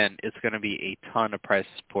 Again, it's going to be a ton of prize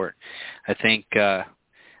support. I think I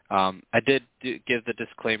did give the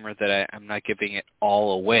disclaimer that I'm not giving it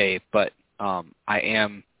all away, but I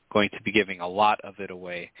am going to be giving a lot of it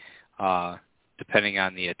away, depending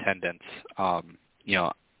on the attendance.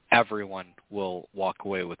 Everyone will walk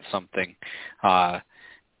away with something. I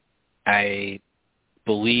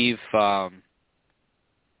believe, let's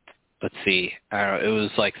see, I don't know, it was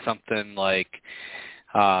like something like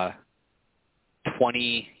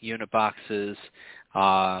 20 unit boxes,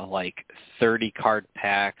 like 30 card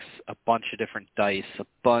packs, a bunch of different dice, a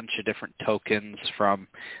bunch of different tokens from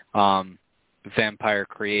Vampire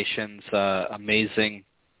Creations, amazing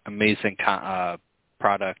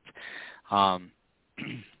product,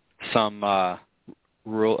 some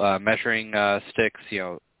measuring sticks,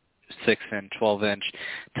 6 and 12 inch,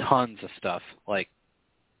 tons of stuff, like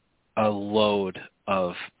a load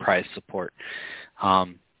of prize support. So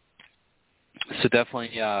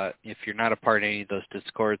definitely, if you're not a part of any of those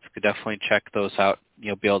Discords, could definitely check those out.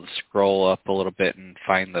 You'll be able to scroll up a little bit and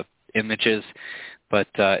find the images, but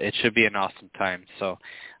it should be an awesome time. So,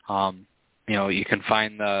 you can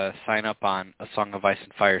find the sign up on A Song of Ice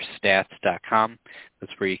and Fire Stats.com.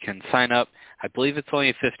 That's where you can sign up. I believe it's only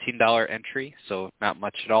a $15 entry, so not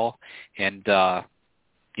much at all, and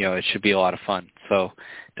it should be a lot of fun. So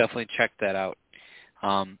definitely check that out.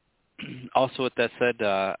 Also, with that said,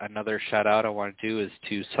 another shout-out I want to do is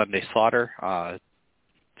to Sunday Slaughter.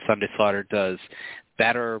 Sunday Slaughter does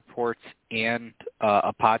battle reports and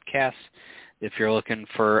a podcast. If you're looking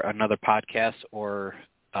for another podcast or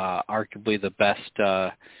arguably the best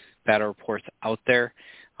battle reports out there,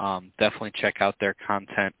 definitely check out their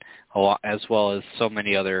content, as well as so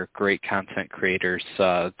many other great content creators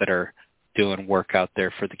that are doing work out there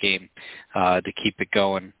for the game to keep it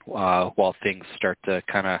going while things start to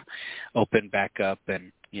kind of open back up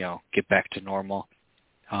and get back to normal.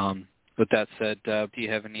 With that said, do you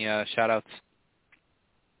have any shout outs?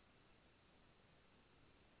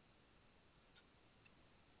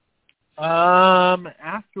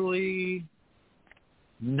 Actually,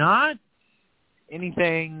 not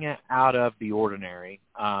anything out of the ordinary.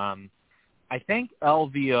 I think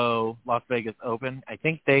LVO, Las Vegas Open, I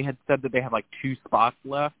think they had said that they have like 2 spots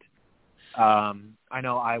left. I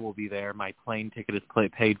know I will be there. My plane ticket is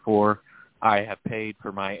paid for. I have paid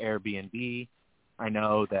for my Airbnb. I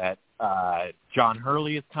know that John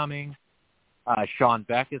Hurley is coming. Sean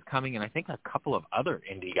Beck is coming, and I think a couple of other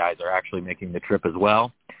indie guys are actually making the trip as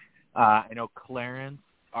well. I know Clarence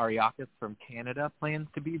Ariakis from Canada plans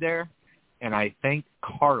to be there. And I think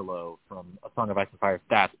Carlo from A Song of Ice and Fire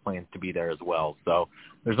Stats plans to be there as well. So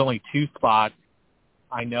there's only 2 spots.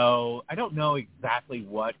 I don't know exactly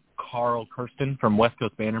what Carl Kirsten from West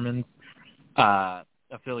Coast Bannerman's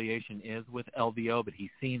affiliation is with LVO, but he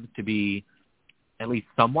seems to be at least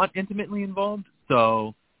somewhat intimately involved.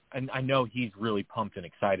 So, and I know he's really pumped and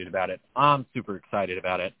excited about it. I'm super excited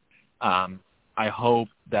about it. I hope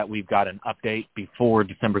that we've got an update before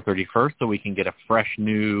December 31st so we can get a fresh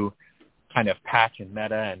new kind of patch and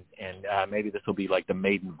meta, and maybe this will be like the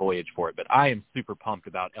maiden voyage for it. But I am super pumped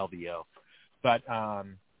about LVO. But,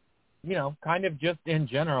 kind of just in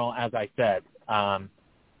general, as I said,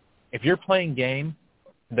 if you're playing games,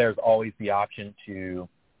 there's always the option to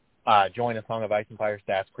join A Song of Ice and Fire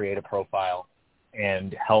Stats, create a profile,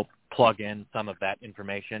 and help plug in some of that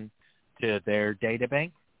information to their data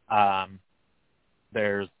bank.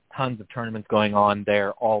 There's tons of tournaments going on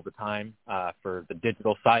there all the time for the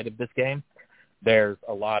digital side of this game. There's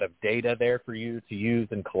a lot of data there for you to use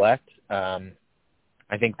and collect.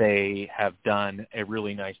 I think they have done a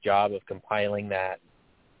really nice job of compiling that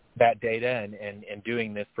data and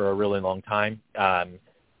doing this for a really long time.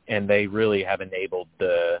 And they really have enabled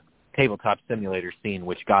the tabletop simulator scene,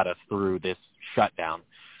 which got us through this shutdown.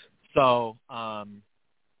 So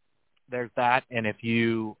there's that. And if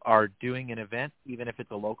you are doing an event, even if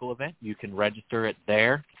it's a local event, you can register it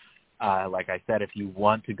there. Like I said, if you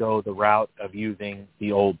want to go the route of using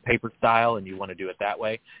the old paper style and you want to do it that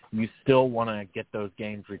way, you still want to get those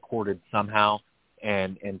games recorded somehow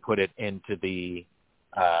and put it into the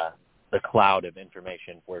cloud of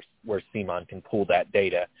information where CMON can pull that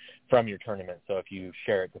data from your tournament. So if you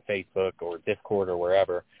share it to Facebook or Discord or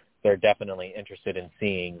wherever, they're definitely interested in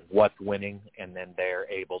seeing what's winning, and then they're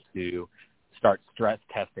able to start stress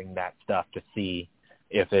testing that stuff to see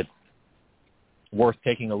if it's worth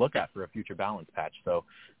taking a look at for a future balance patch. So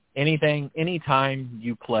anytime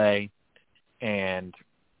you play and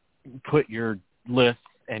put your lists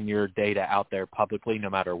and your data out there publicly, no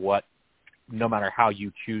matter how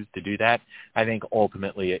you choose to do that, I think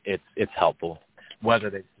ultimately it's helpful.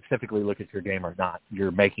 Whether they specifically look at your game or not,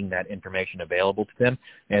 you're making that information available to them,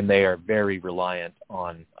 and they are very reliant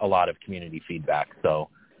on a lot of community feedback. So,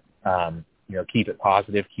 keep it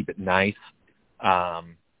positive, keep it nice.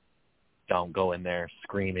 Don't go in there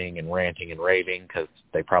screaming and ranting and raving, because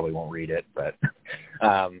they probably won't read it, but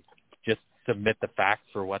just submit the facts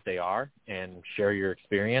for what they are and share your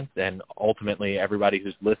experience. And ultimately, everybody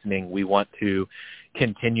who's listening, we want to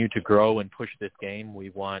continue to grow and push this game.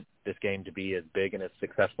 We want this game to be as big and as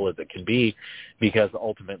successful as it can be, because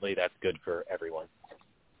ultimately that's good for everyone.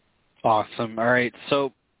 Awesome. All right.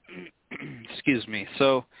 So, excuse me.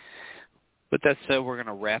 So, with that said, we're going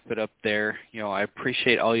to wrap it up there. I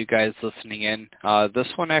appreciate all you guys listening in. This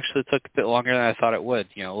one actually took a bit longer than I thought it would.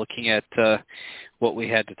 Looking at what we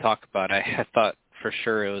had to talk about, I thought for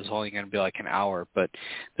sure it was only going to be like an hour, but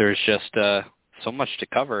there's just so much to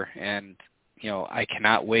cover, and I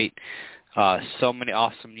cannot wait. So many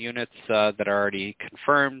awesome units that are already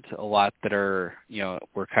confirmed, a lot that are,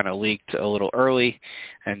 were kind of leaked a little early,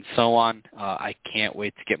 and so on. I can't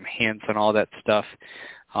wait to get my hands on all that stuff.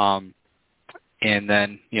 And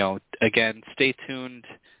then, again, stay tuned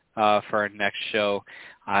for our next show.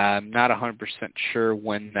 I'm not 100% sure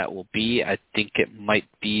when that will be. I think it might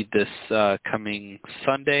be this coming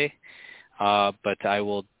Sunday, but I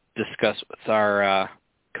will discuss with our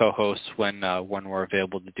co-hosts when we're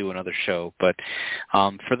available to do another show. But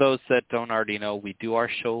for those that don't already know, we do our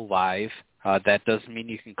show live. That doesn't mean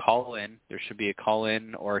you can call in. There should be a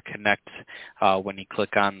call-in or a connect when you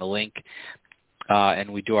click on the link.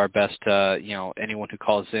 And we do our best, anyone who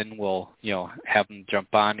calls in, we'll, have them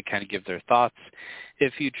jump on and kind of give their thoughts.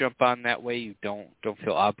 If you jump on that way, you don't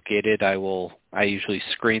feel obligated. I usually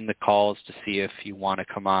screen the calls to see if you want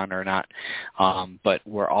to come on or not. But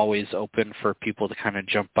we're always open for people to kind of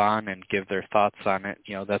jump on and give their thoughts on it.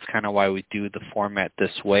 That's kind of why we do the format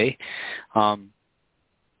this way.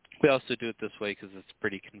 We also do it this way because it's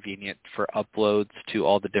pretty convenient for uploads to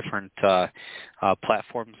all the different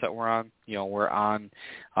platforms that we're on. We're on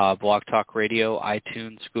Blog Talk Radio,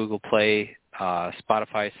 iTunes, Google Play,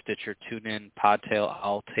 Spotify, Stitcher, TuneIn, Podtail,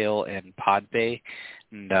 Owltail, and Podbay.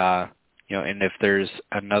 And and if there's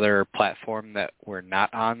another platform that we're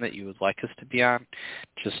not on that you would like us to be on,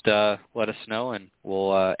 just let us know and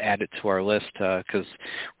we'll add it to our list, because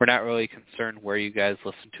we're not really concerned where you guys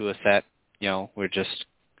listen to us at. We're just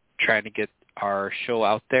trying to get our show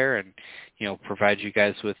out there and, provide you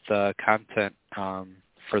guys with content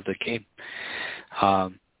for the game.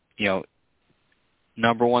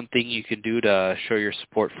 Number one thing you can do to show your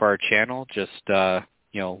support for our channel, just,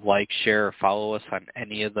 like, share, or follow us on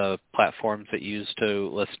any of the platforms that you use to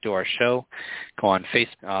listen to our show. Go on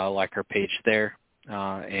Facebook, like our page there,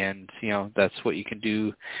 and, that's what you can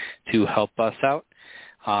do to help us out.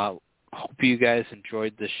 Hope you guys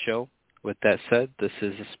enjoyed this show. With that said, this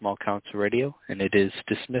is a Small Council Radio, and it is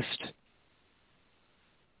dismissed.